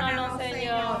 Perdónanos,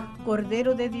 Señor.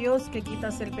 Cordero de Dios que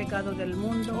quitas el pecado del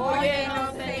mundo,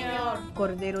 Óyenos, Señor.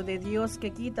 Cordero de Dios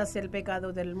que quitas el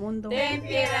pecado del mundo, Ten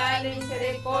piedad y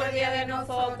misericordia de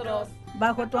nosotros.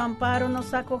 bajo tu amparo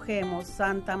nos acogemos,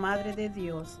 Santa Madre de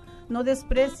Dios. No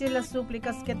desprecies las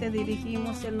súplicas que te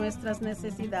dirigimos en nuestras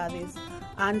necesidades.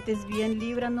 Antes bien,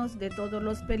 líbranos de todos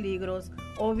los peligros,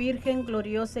 oh Virgen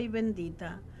gloriosa y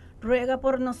bendita. Ruega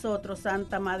por nosotros,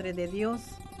 Santa Madre de Dios,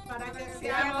 para que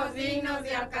seamos dignos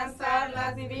de alcanzar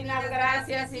las divinas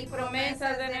gracias y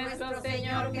promesas de nuestro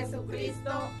Señor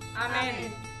Jesucristo.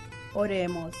 Amén.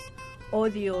 Oremos. Oh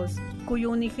Dios,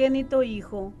 cuyo unigénito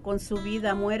Hijo, con su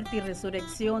vida, muerte y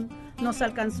resurrección, nos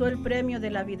alcanzó el premio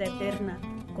de la vida eterna,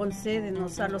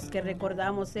 concédenos a los que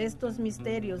recordamos estos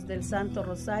misterios del Santo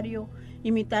Rosario,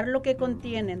 imitar lo que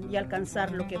contienen y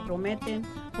alcanzar lo que prometen,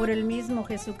 por el mismo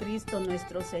Jesucristo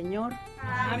nuestro Señor.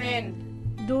 Amén.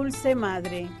 Dulce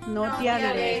Madre, no te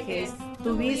alejes,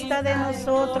 tu vista de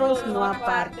nosotros no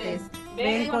apartes.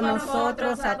 Ven con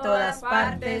nosotros a todas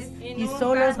partes y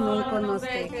solos nunca nos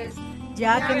dejes.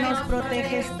 Ya que nos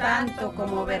proteges tanto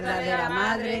como verdadera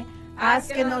Madre, haz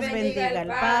que nos bendiga el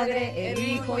Padre, el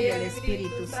Hijo y el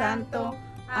Espíritu Santo.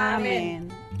 Amén.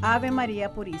 Ave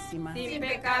María Purísima. Sin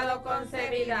pecado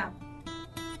concebida.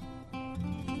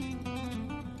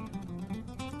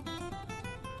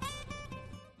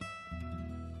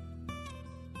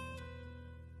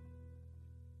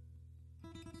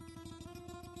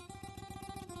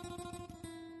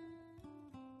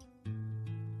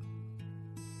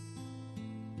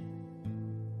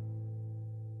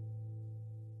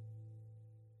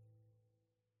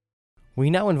 We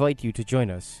now invite you to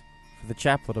join us for the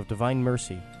Chaplet of Divine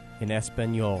Mercy in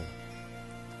Español.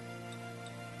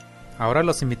 Ahora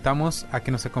los invitamos a que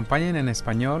nos acompañen en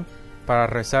español para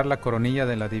rezar la coronilla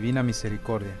de la Divina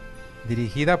Misericordia,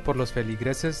 dirigida por los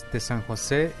feligreses de San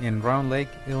José en Round Lake,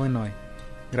 Illinois.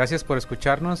 Gracias por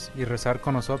escucharnos y rezar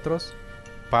con nosotros.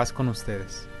 Paz con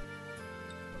ustedes.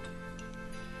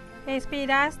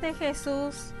 Expiraste,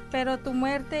 Jesús, pero tu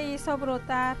muerte hizo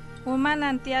brotar un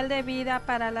manantial de vida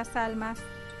para las almas,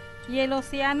 y el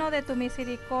océano de tu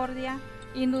misericordia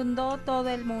inundó todo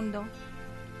el mundo.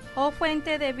 Oh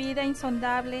fuente de vida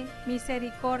insondable,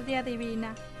 misericordia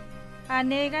divina,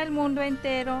 anega el mundo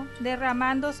entero,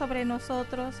 derramando sobre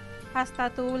nosotros hasta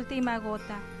tu última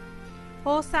gota.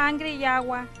 Oh sangre y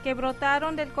agua que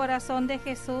brotaron del corazón de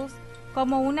Jesús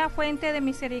como una fuente de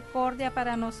misericordia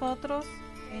para nosotros,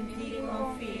 En ti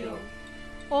confío.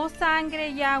 Oh sangre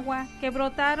y agua que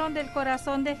brotaron del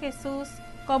corazón de Jesús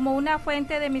como una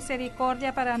fuente de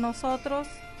misericordia para nosotros,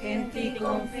 En ti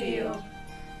confío.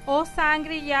 Oh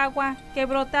sangre y agua que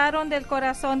brotaron del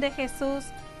corazón de Jesús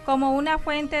como una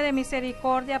fuente de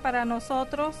misericordia para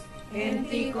nosotros, En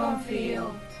ti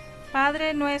confío.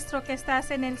 Padre nuestro que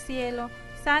estás en el cielo,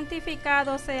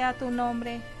 santificado sea tu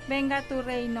nombre, venga tu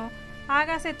reino,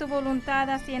 hágase tu voluntad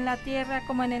así en la tierra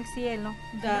como en el cielo.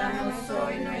 Danos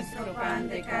hoy nuestro pan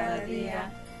de cada día,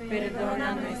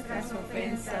 perdona nuestras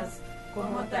ofensas,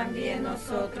 como también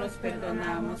nosotros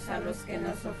perdonamos a los que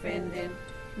nos ofenden.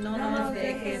 No nos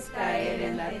dejes caer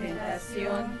en la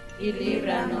tentación y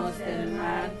líbranos del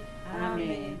mal.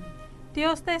 Amén.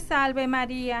 Dios te salve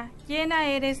María, llena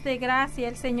eres de gracia,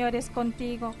 el Señor es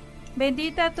contigo.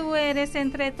 Bendita tú eres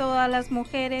entre todas las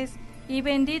mujeres, y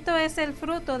bendito es el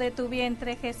fruto de tu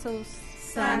vientre, Jesús.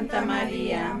 Santa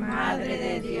María, Madre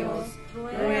de Dios,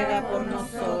 ruega por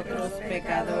nosotros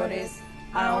pecadores,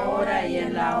 ahora y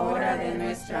en la hora de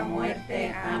nuestra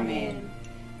muerte. Amén.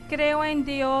 Creo en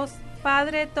Dios,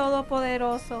 Padre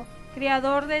Todopoderoso,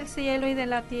 Creador del cielo y de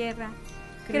la tierra.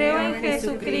 Creo en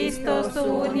Jesucristo, su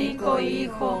único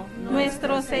Hijo,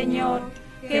 nuestro Señor,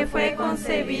 que fue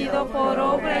concebido por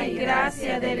obra y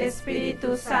gracia del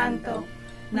Espíritu Santo.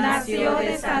 Nació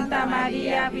de Santa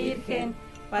María Virgen,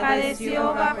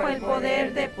 padeció bajo el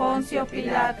poder de Poncio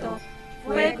Pilato,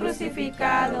 fue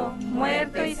crucificado,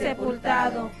 muerto y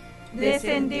sepultado,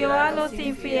 descendió a los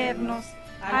infiernos,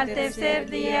 al tercer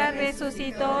día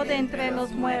resucitó de entre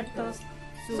los muertos,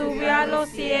 subió a los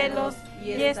cielos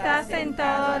y está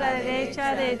sentado a la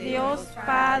derecha de Dios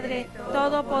Padre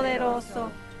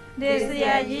Todopoderoso. Desde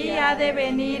allí ha de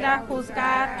venir a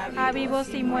juzgar a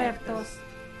vivos y muertos.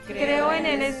 Creo en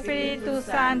el Espíritu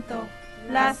Santo,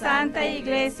 la Santa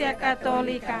Iglesia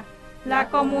Católica, la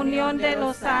comunión de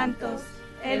los santos,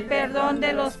 el perdón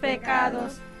de los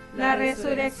pecados, la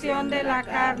resurrección de la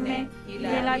carne y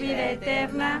la vida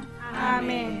eterna.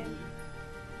 Amén.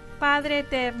 Padre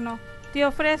eterno, te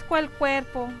ofrezco el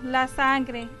cuerpo, la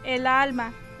sangre, el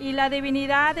alma y la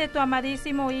divinidad de tu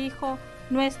amadísimo Hijo,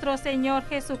 nuestro Señor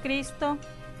Jesucristo,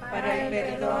 para el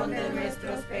perdón de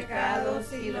nuestros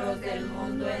pecados y los del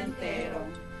mundo entero.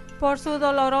 Por su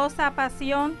dolorosa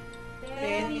pasión,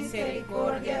 ten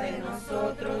misericordia de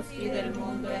nosotros y del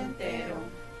mundo entero.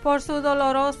 Por su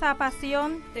dolorosa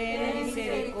pasión, ten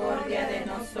misericordia de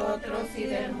nosotros y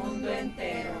del mundo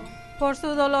entero. Por su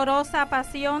dolorosa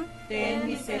pasión, ten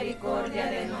misericordia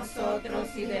de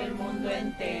nosotros y del mundo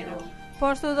entero.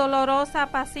 Por su dolorosa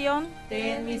pasión,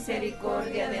 ten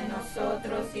misericordia de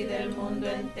nosotros y del mundo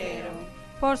entero.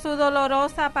 Por su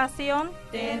dolorosa pasión,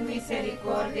 ten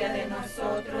misericordia de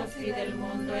nosotros y del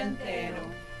mundo entero.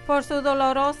 por su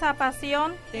dolorosa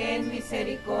pasión, Ten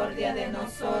misericordia de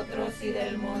nosotros y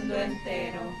del mundo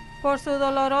entero. por su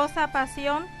dolorosa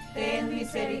pasión, Ten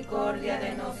misericordia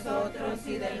de nosotros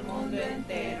y del mundo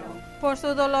entero. por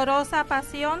su dolorosa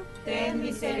pasión, Ten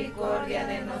misericordia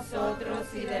de nosotros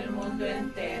y del mundo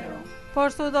entero.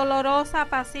 por su dolorosa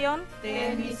pasión,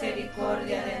 Ten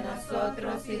misericordia de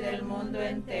nosotros y del mundo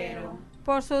entero.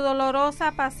 por su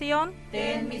dolorosa pasión.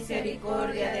 Ten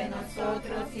misericordia de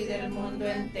nosotros y del mundo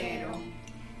entero.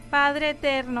 Padre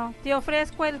eterno, te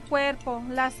ofrezco el cuerpo,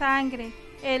 la sangre,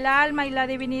 el alma y la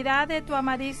divinidad de tu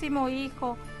amadísimo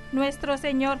Hijo, nuestro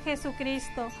Señor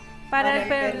Jesucristo, para el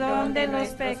perdón de los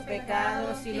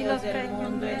pecados y los del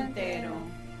mundo entero.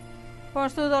 Por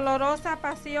su dolorosa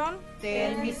pasión,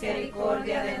 Ten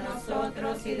misericordia de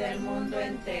nosotros y del mundo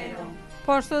entero.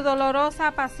 por su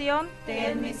dolorosa pasión,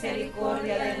 Ten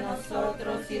misericordia de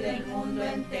nosotros y del mundo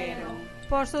entero.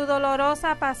 por su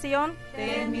dolorosa pasión,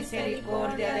 Ten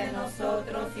misericordia de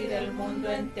nosotros y del mundo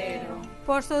entero.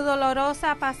 por su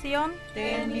dolorosa pasión,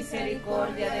 Ten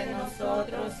misericordia de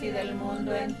nosotros y del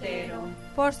mundo entero.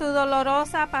 por su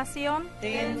dolorosa pasión,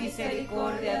 Ten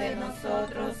misericordia de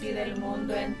nosotros y del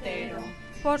mundo entero.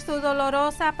 por su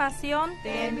dolorosa pasión,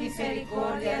 Ten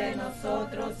misericordia de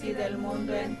nosotros y del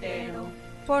mundo entero.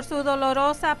 por su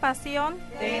dolorosa pasión,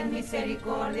 Ten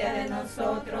misericordia de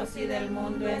nosotros y del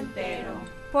mundo entero.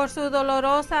 por su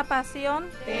dolorosa pasión,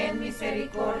 Ten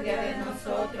misericordia de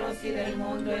nosotros y del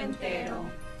mundo entero.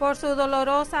 por su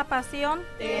dolorosa pasión,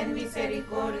 Ten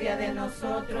misericordia de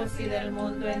nosotros y del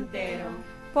mundo entero.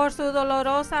 por su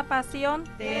dolorosa pasión.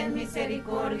 Ten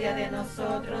misericordia de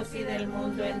nosotros y del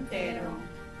mundo entero.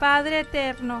 Padre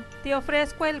eterno, te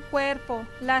ofrezco el cuerpo,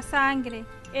 la sangre,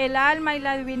 el alma y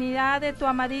la divinidad de tu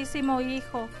amadísimo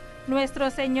Hijo, nuestro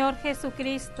Señor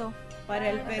Jesucristo, para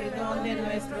el perdón de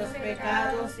nuestros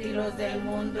pecados y los del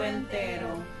mundo entero.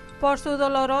 por su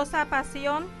dolorosa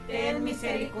pasión, Ten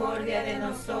misericordia de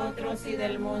nosotros y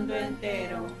del mundo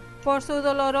entero. por su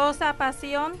dolorosa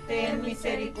pasión, Ten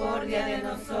misericordia de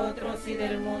nosotros y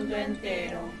del mundo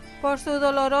entero. por su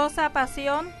dolorosa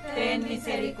pasión, Ten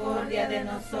misericordia de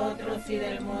nosotros y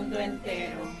del mundo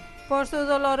entero. por su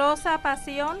dolorosa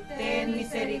pasión, Ten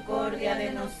misericordia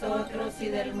de nosotros y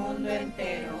del mundo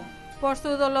entero. por su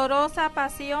dolorosa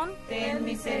pasión, Ten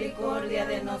misericordia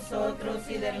de nosotros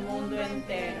y del mundo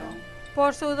entero.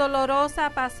 por su dolorosa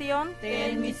pasión,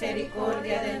 Ten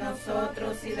misericordia de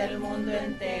nosotros y del mundo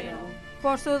entero.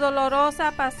 por su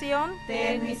dolorosa pasión,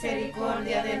 Ten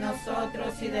misericordia de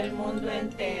nosotros y del mundo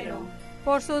entero.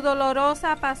 por su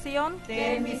dolorosa pasión,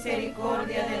 Ten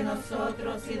misericordia de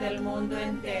nosotros y del mundo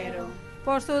entero.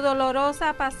 por su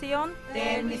dolorosa pasión,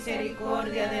 Ten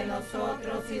misericordia de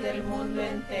nosotros y del mundo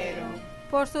entero.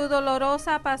 por su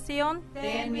dolorosa pasión.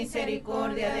 Ten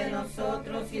misericordia de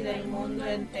nosotros y del mundo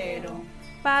entero.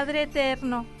 Padre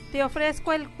eterno, te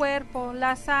ofrezco el cuerpo,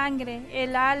 la sangre,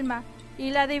 el alma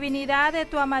y la divinidad de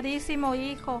tu amadísimo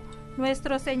Hijo,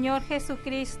 nuestro Señor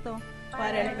Jesucristo,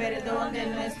 para el perdón de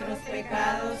nuestros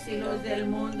pecados y los del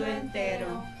mundo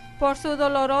entero. por su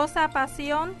dolorosa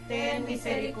pasión, Ten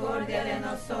misericordia de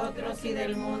nosotros y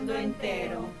del mundo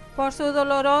entero. por su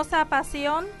dolorosa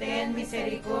pasión, Ten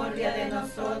misericordia de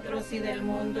nosotros y del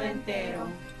mundo entero.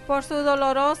 por su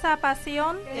dolorosa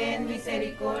pasión, Ten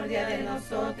misericordia de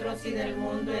nosotros y del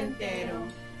mundo entero.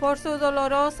 por su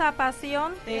dolorosa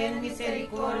pasión, Ten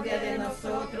misericordia de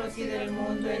nosotros y del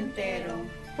mundo entero.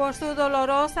 por su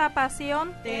dolorosa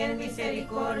pasión, Ten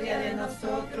misericordia de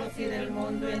nosotros y del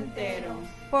mundo entero.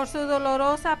 por su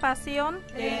dolorosa pasión,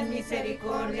 Ten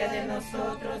misericordia de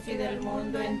nosotros y del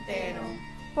mundo entero.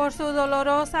 por su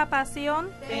dolorosa pasión,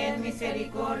 Ten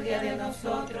misericordia de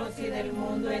nosotros y del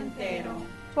mundo entero.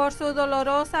 por su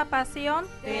dolorosa pasión,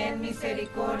 Ten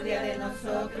misericordia de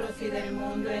nosotros y del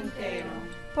mundo entero.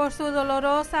 por su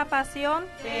dolorosa pasión,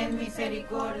 Ten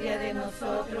misericordia de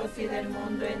nosotros y del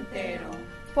mundo entero.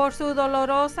 por su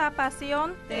dolorosa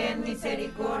pasión. Ten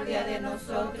misericordia de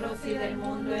nosotros y del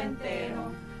mundo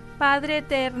entero. Padre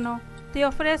eterno, te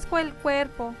ofrezco el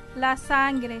cuerpo, la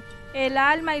sangre, el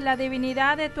alma y la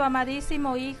divinidad de tu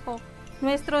amadísimo Hijo,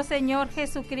 nuestro Señor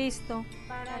Jesucristo,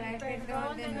 para el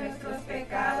perdón de nuestros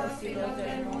pecados y los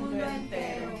del mundo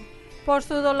entero. por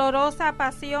su dolorosa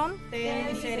pasión, Ten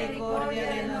misericordia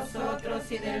de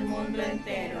nosotros y del mundo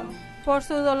entero. por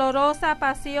su dolorosa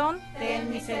pasión, Ten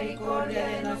misericordia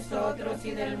de nosotros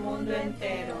y del mundo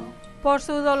entero. por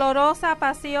su dolorosa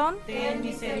pasión, Ten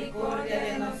misericordia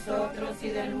de nosotros y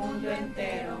del mundo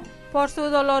entero. por su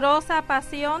dolorosa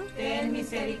pasión, ten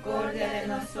misericordia de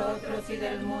nosotros y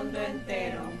del mundo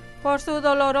entero. por su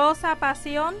dolorosa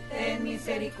pasión, Ten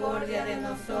misericordia de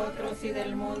nosotros y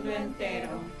del mundo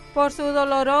entero. por su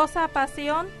dolorosa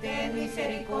pasión, Ten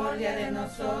misericordia de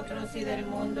nosotros y del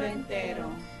mundo entero.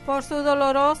 por su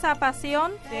dolorosa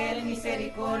pasión, Ten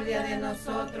misericordia de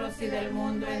nosotros y del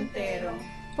mundo entero.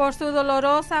 por su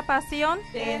dolorosa pasión,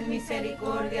 Ten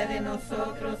misericordia de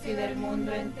nosotros y del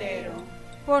mundo entero.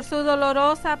 por su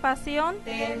dolorosa pasión,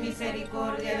 Ten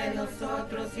misericordia de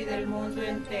nosotros y del mundo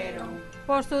entero.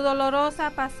 por su dolorosa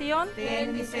pasión.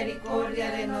 Ten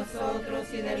misericordia de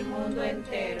nosotros y del mundo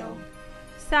entero.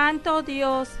 Santo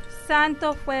Dios,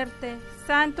 Santo fuerte,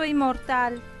 Santo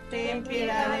inmortal, Ten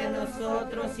piedad de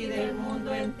nosotros y del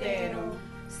mundo entero.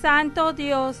 Santo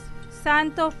Dios,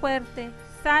 Santo fuerte,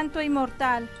 Santo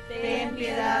inmortal, Ten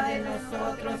piedad de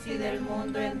nosotros y del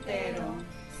mundo entero.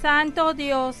 Santo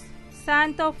Dios,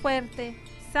 Santo fuerte,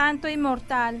 Santo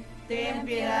inmortal. Ten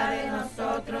piedad de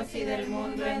nosotros y del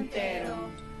mundo entero.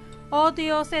 Oh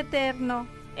Dios eterno,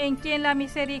 en quien la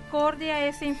misericordia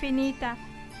es infinita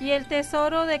y el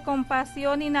tesoro de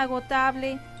compasión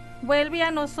inagotable, vuelve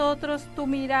a nosotros tu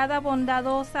mirada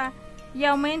bondadosa y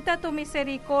aumenta tu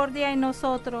misericordia en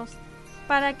nosotros,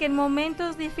 para que en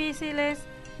momentos difíciles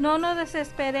no nos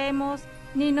desesperemos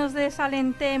ni nos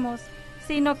desalentemos,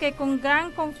 sino que con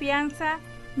gran confianza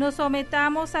nos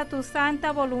sometamos a tu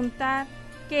santa voluntad,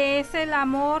 que es el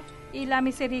amor y la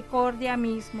misericordia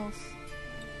mismos.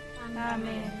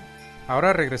 Amén.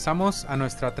 Ahora regresamos a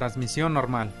nuestra transmisión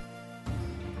normal.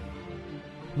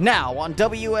 Now on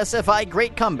WSFI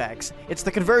Great Comebacks, it's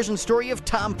the conversion story of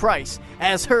Tom Price,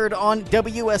 as heard on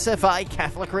WSFI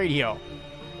Catholic Radio.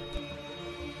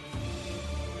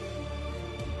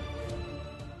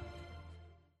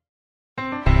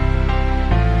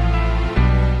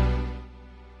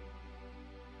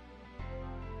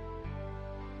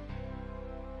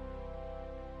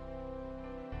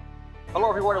 Hello,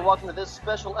 everyone, and welcome to this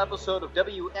special episode of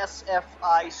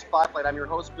WSFI Spotlight. I'm your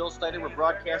host, Bill Snyder. We're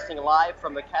broadcasting live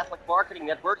from the Catholic Marketing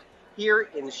Network here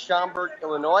in Schaumburg,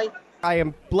 Illinois. I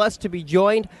am blessed to be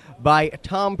joined by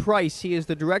Tom Price. He is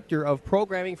the Director of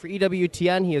Programming for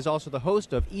EWTN. He is also the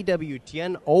host of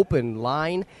EWTN Open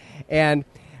Line. And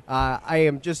I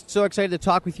am just so excited to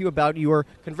talk with you about your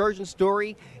conversion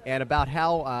story and about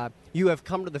how you have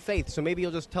come to the faith. So maybe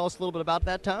you'll just tell us a little bit about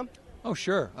that, Tom? Oh,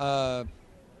 sure.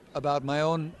 About my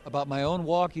own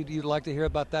walk, you'd like to hear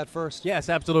about that first? Yes,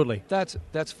 absolutely.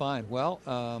 That's fine. Well,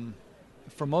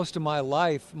 for most of my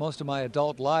life, most of my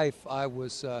adult life, I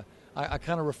was I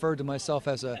kind of referred to myself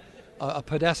as a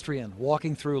pedestrian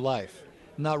walking through life,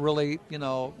 not really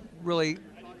really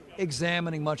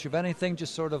examining much of anything,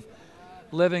 just sort of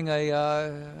living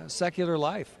a secular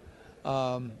life.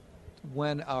 When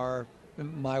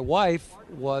my wife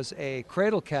was a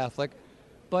cradle Catholic,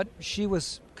 but she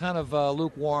was kind of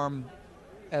lukewarm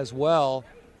as well.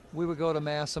 We would go to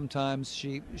Mass sometimes.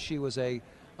 She was a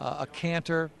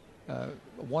cantor, a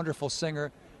wonderful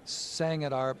singer, sang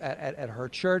at her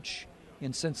church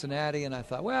in Cincinnati, and I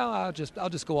thought, well, I'll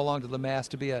just go along to the Mass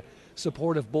to be a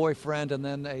supportive boyfriend and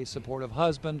then a supportive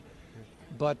husband.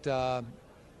 But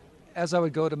as I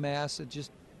would go to Mass, it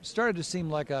just started to seem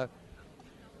like a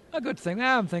good thing.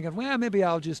 Now I'm thinking, well, maybe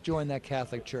I'll just join that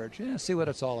Catholic church, see what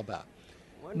it's all about.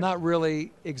 Not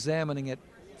really examining it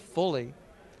fully.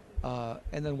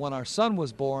 And then when our son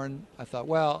was born, I thought,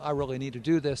 well, I really need to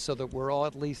do this so that we're all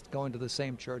at least going to the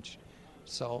same church.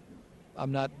 So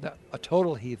I'm not a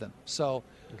total heathen. So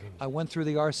I went through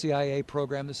the RCIA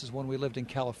program. This is when we lived in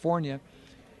California,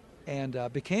 and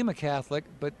became a Catholic,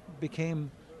 but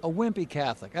became a wimpy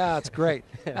Catholic. It's great.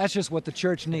 That's just what the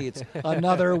church needs.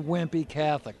 Another wimpy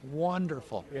Catholic.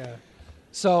 Wonderful. Yeah.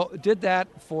 So did that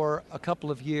for a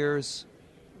couple of years.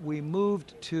 We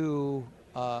moved from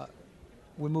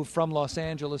Los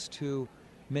Angeles to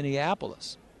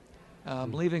Minneapolis,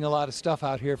 leaving a lot of stuff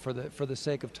out here for the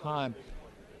sake of time.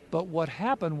 But what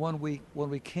happened when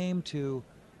we came to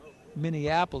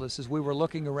Minneapolis is we were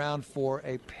looking around for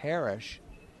a parish,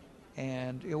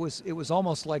 and it was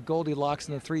almost like Goldilocks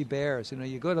and the Three Bears.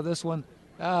 You go to this one,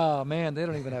 oh man, they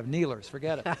don't even have kneelers,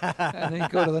 forget it. And then you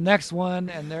go to the next one,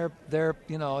 and they're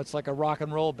it's like a rock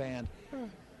and roll band.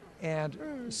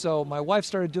 And so my wife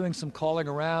started doing some calling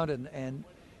around, and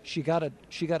she got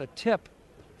a tip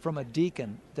from a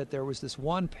deacon that there was this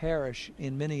one parish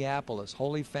in Minneapolis,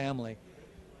 Holy Family,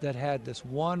 that had this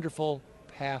wonderful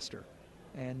pastor.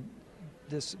 And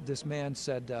this man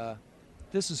said,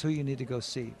 this is who you need to go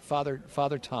see,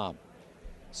 Father Tom.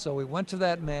 So we went to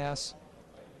that Mass,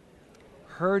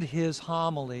 heard his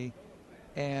homily,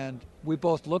 and we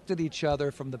both looked at each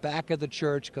other from the back of the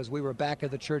church, because we were back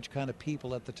of the church kind of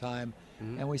people at the time,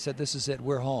 and we said, this is it,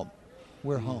 we're home.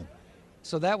 We're home.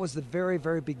 So that was the very,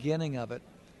 very beginning of it.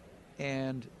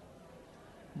 And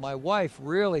my wife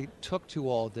really took to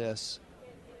all this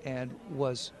and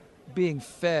was being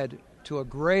fed to a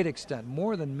great extent,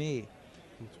 more than me.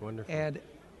 It's wonderful. And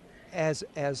as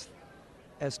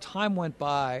time went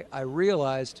by, I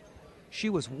realized she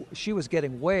was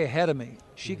getting way ahead of me.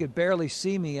 She could barely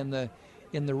see me in the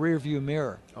rearview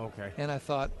mirror. Okay. And I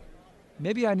thought,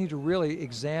 maybe I need to really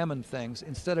examine things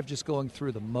instead of just going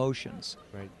through the motions.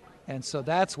 Right. And so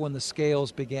that's when the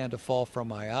scales began to fall from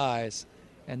my eyes,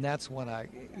 and that's when I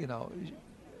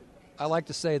like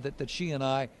to say that she and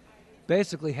I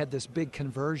basically had this big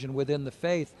conversion within the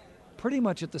faith pretty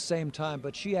much at the same time,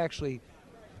 but she actually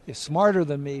is smarter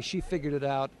than me. She figured it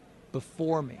out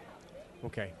before me.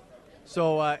 Okay.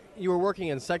 So you were working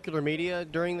in secular media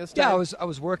during this time? Yeah, I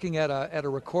was working at a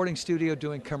recording studio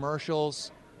doing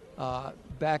commercials.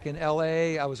 Back in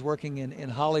L.A., I was working in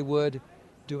Hollywood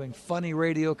doing funny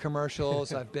radio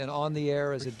commercials. I've been on the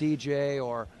air as a DJ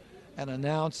or an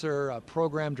announcer, a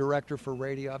program director for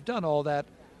radio. I've done all that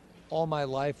all my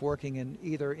life, working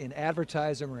either in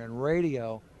advertising or in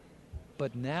radio.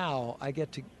 But now I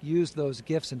get to use those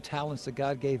gifts and talents that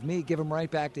God gave me, give them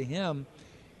right back to Him,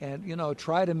 and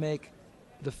try to make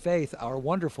the faith, our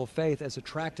wonderful faith, as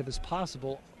attractive as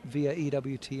possible via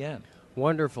EWTN.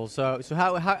 Wonderful. So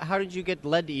how did you get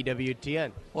led to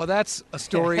EWTN? Well, that's a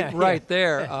story right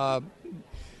there.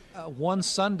 One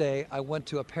Sunday, I went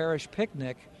to a parish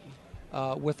picnic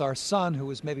with our son, who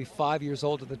was maybe 5 years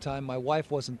old at the time. My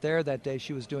wife wasn't there that day.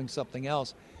 She was doing something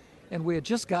else. And we had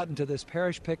just gotten to this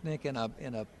parish picnic in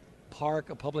a park,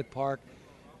 a public park.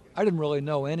 I didn't really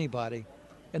know anybody.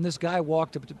 And this guy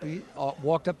walked up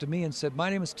to me and said, "My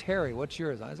name is Terry. What's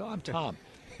yours?" I said, "Oh, I'm Tom."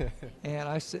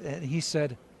 And he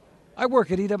said, "I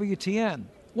work at EWTN.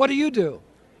 What do you do?"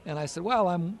 And I said, "Well,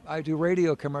 I do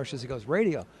radio commercials." He goes,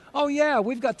 "Radio? Oh yeah,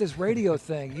 we've got this radio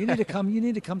thing. You need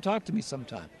to come talk to me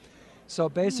sometime." So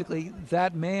basically,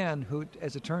 that man, who,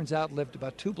 as it turns out, lived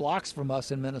about 2 blocks from us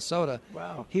in Minnesota,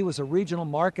 wow. He was a regional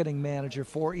marketing manager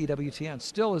for EWTN,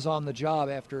 still is on the job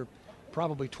after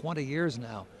probably 20 years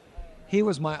now. He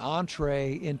was my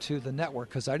entree into the network,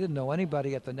 because I didn't know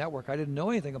anybody at the network. I didn't know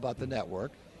anything about the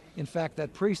network. In fact,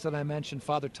 that priest that I mentioned,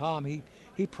 Father Tom, he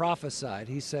prophesied.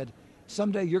 He said,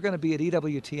 "Someday you're going to be at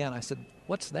EWTN." I said,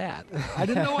 "What's that?" I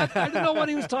didn't know what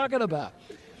he was talking about.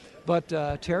 But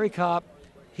Terry Kopp,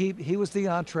 he was the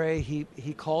entree.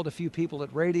 He called a few people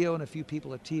at radio and a few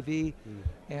people at TV,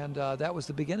 and that was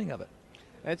the beginning of it.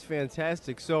 That's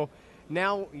fantastic. So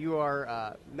now you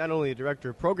are not only the director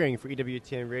of programming for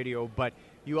EWTN Radio, but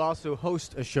you also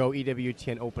host a show,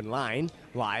 EWTN Open Line,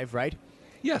 live, right?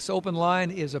 Yes, Open Line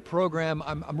is a program.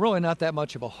 I'm really not that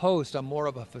much of a host. I'm more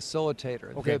of a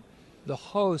facilitator. Okay. The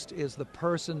host is the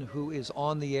person who is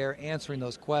on the air answering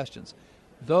those questions.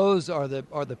 Those are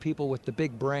the people with the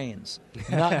big brains,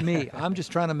 not me. I'm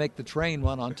just trying to make the train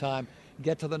run on time,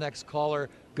 get to the next caller,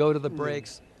 go to the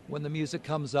breaks. When the music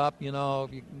comes up, you know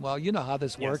how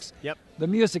this works. Yep. The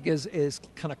music is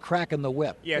kind of cracking the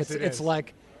whip. Yes, it's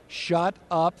like, shut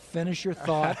up, finish your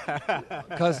thought,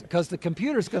 because the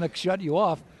computer's going to shut you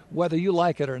off whether you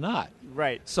like it or not.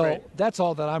 Right. So right. that's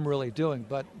all that I'm really doing.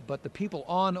 But the people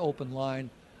on Open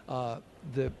Line,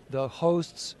 the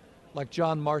hosts like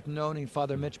John Martinoni,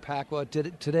 Father Mitch Pacwa.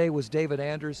 Today was David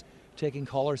Anders taking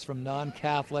callers from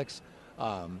non-Catholics,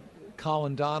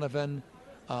 Colin Donovan,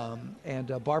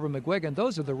 and Barbara McGuigan.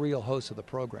 Those are the real hosts of the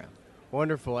program.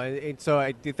 Wonderful. So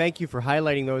I thank you for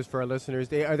highlighting those for our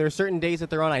listeners. Are there certain days that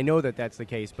they're on? I know that that's the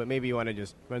case, but maybe you want to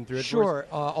just run through it Sure.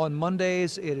 On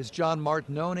Mondays, it is John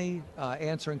Martinoni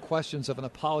answering questions of an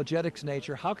apologetics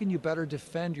nature. How can you better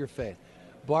defend your faith?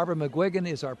 Barbara McGuigan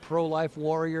is our pro-life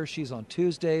warrior. She's on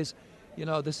Tuesdays. You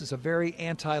know, this is a very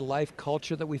anti-life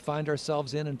culture that we find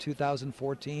ourselves in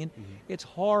 2014. Mm-hmm. It's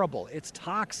horrible. It's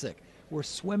toxic. We're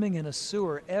swimming in a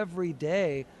sewer every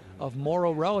day of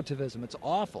moral relativism. It's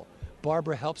awful.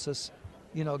 Barbara helps us,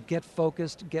 get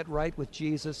focused, get right with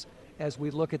Jesus as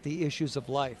we look at the issues of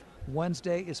life.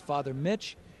 Wednesday is Father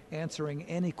Mitch answering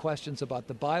any questions about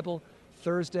the Bible.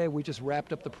 Thursday, we just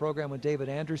wrapped up the program with David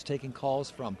Anders taking calls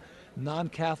from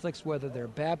non-Catholics, whether they're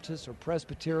Baptists or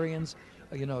Presbyterians,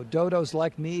 dodos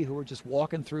like me who are just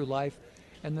walking through life.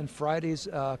 And then Fridays,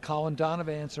 Colin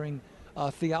Donovan answering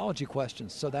theology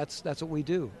questions. So that's what we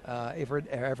do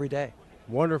every day.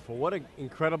 Wonderful. What an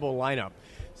incredible lineup.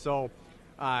 So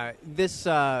this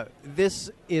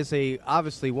is a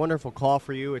obviously wonderful call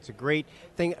for you. It's a great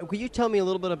thing. Could you tell me a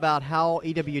little bit about how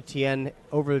EWTN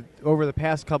over the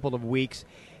past couple of weeks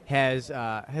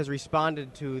has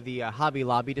responded to the Hobby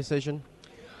Lobby decision?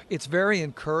 It's very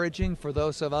encouraging for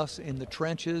those of us in the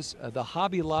trenches. The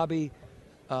Hobby Lobby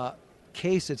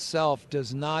case itself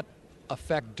does not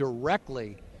affect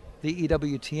directly the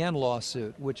EWTN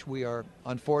lawsuit, which we are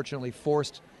unfortunately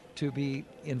forced to be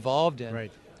involved in.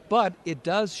 Right. But it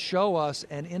does show us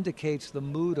and indicates the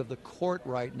mood of the court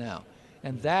right now.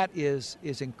 And that is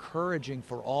encouraging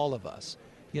for all of us.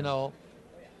 You know,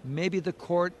 maybe the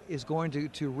court is going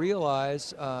to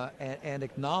realize and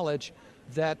acknowledge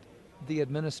that the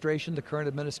administration, the current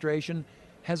administration,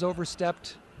 has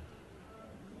overstepped,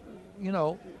 you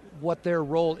know, what their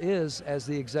role is as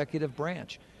the executive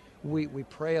branch. We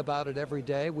pray about it every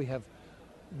day. We have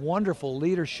wonderful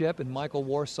leadership in Michael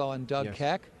Warsaw and Doug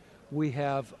Keck. We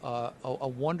have a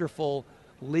wonderful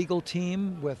legal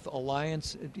team with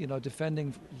Alliance, you know,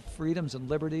 defending freedoms and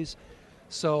liberties.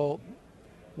 So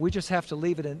we just have to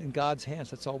leave it in God's hands.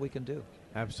 That's all we can do.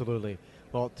 Absolutely.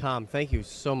 Well, Tom, thank you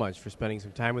so much for spending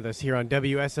some time with us here on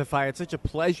WSFI. It's such a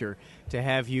pleasure to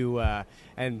have you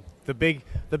and the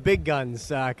big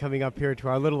guns coming up here to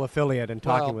our little affiliate and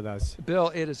talking with us. Bill,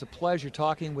 it is a pleasure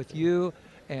talking with you,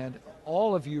 and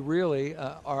all of you really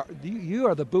you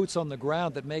are the boots on the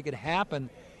ground that make it happen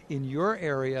in your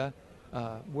area.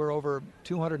 We're over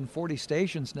 240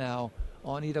 stations now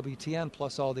on EWTN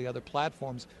plus all the other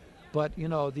platforms. But, you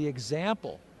know, the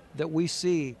example that we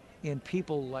see in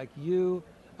people like you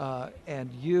and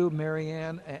you,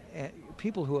 Marianne, and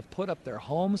people who have put up their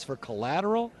homes for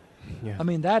collateral, I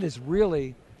mean, that is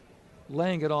really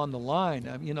laying it on the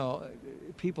line. You know,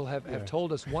 people have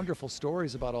told us wonderful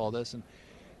stories about all this, and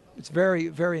it's very,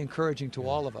 very encouraging to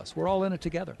all of us. We're all in it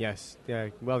together. Yes. Yeah.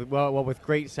 Well, with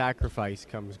great sacrifice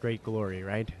comes great glory,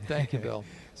 right? Thank you, Bill.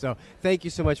 So thank you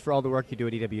so much for all the work you do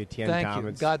at EWTN,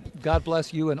 Tom. Thank you. God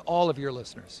bless you and all of your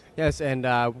listeners. Yes, and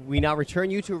we now return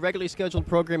you to regularly scheduled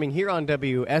programming here on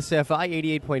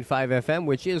WSFI 88.5 FM,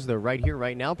 which is the Right Here,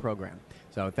 Right Now program.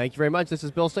 So thank you very much. This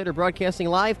is Bill Slater broadcasting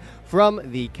live from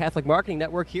the Catholic Marketing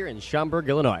Network here in Schaumburg,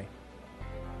 Illinois.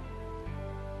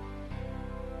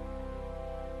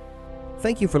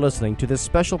 Thank you for listening to this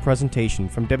special presentation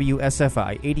from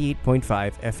WSFI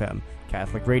 88.5 FM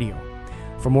Catholic Radio.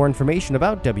 For more information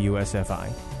about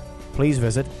WSFI, please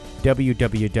visit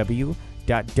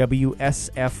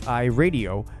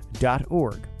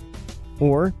www.wsfiradio.org.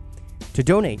 Or, to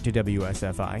donate to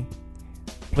WSFI,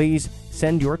 please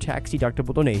send your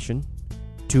tax-deductible donation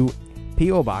to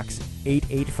P.O. Box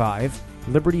 885,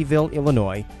 Libertyville,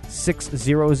 Illinois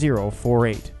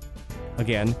 60048.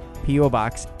 Again, P.O.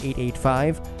 Box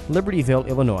 885, Libertyville,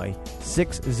 Illinois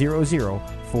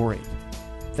 60048.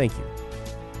 Thank you.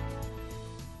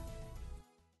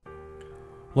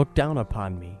 Look down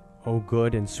upon me, O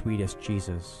good and sweetest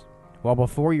Jesus, while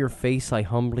before your face I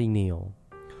humbly kneel.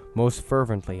 Most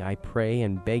fervently I pray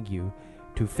and beg you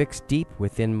to fix deep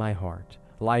within my heart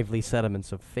lively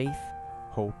sediments of faith,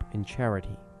 hope, and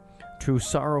charity, true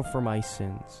sorrow for my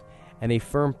sins, and a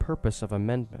firm purpose of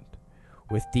amendment.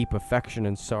 With deep affection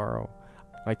and sorrow,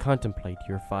 I contemplate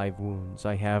your 5 wounds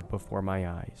I have before my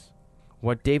eyes.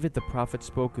 What David the prophet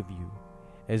spoke of you,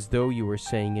 as though you were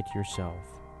saying it yourself.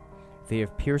 They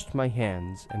have pierced my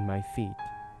hands and my feet.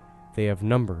 They have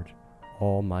numbered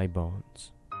all my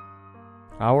bones.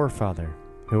 Our Father,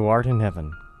 who art in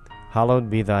heaven, hallowed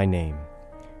be thy name.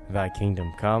 Thy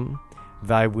kingdom come,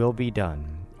 thy will be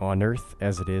done, on earth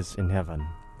as it is in heaven.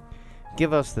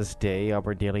 Give us this day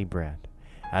our daily bread,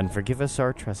 and forgive us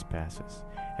our trespasses,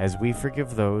 as we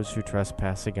forgive those who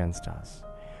trespass against us.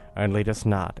 And lead us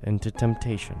not into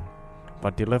temptation,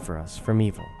 but deliver us from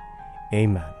evil.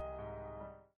 Amen.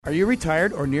 Are you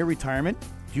retired or near retirement?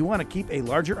 Do you want to keep a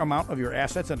larger amount of your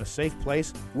assets in a safe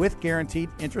place with guaranteed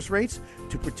interest rates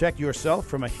to protect yourself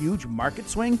from a huge market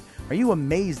swing? Are you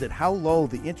amazed at how low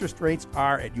the interest rates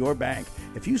are at your bank?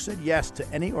 If you said yes to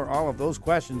any or all of those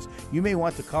questions, you may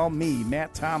want to call me,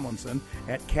 Matt Tomlinson,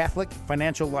 at Catholic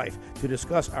Financial Life to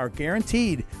discuss our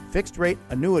guaranteed fixed-rate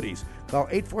annuities. Call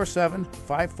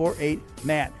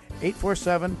 847-548-MATT,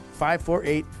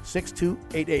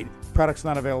 847-548-6288. Products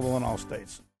not available in all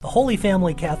states. The Holy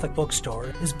Family Catholic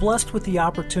Bookstore is blessed with the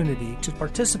opportunity to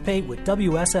participate with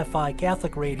WSFI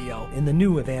Catholic Radio in the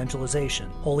new evangelization.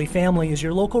 Holy Family is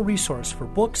your local resource for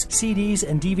books, CDs,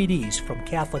 and DVDs from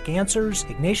Catholic Answers,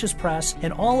 Ignatius Press,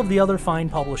 and all of the other fine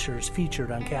publishers featured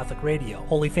on Catholic Radio.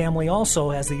 Holy Family also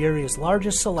has the area's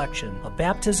largest selection of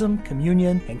baptism,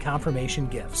 communion, and confirmation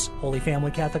gifts. Holy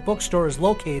Family Catholic Bookstore is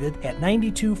located at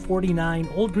 9249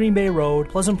 Old Green Bay Road,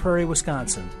 Pleasant Prairie,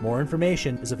 Wisconsin. More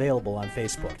information is available on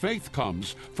Facebook. Faith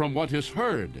comes from what is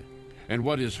heard, and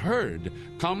what is heard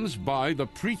comes by the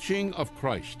preaching of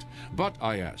Christ. But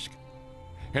I ask,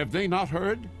 Have they not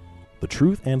heard? The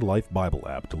Truth and Life Bible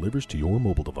app delivers to your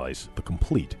mobile device the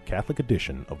complete Catholic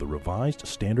edition of the Revised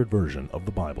Standard Version of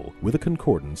the Bible with a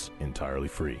concordance entirely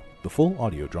free. The full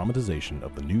audio dramatization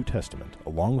of the New Testament,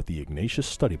 along with the Ignatius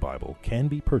Study Bible, can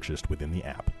be purchased within the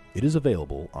app. It is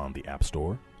available on the App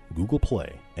Store, Google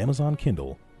Play, Amazon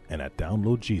Kindle, and at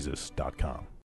downloadjesus.com.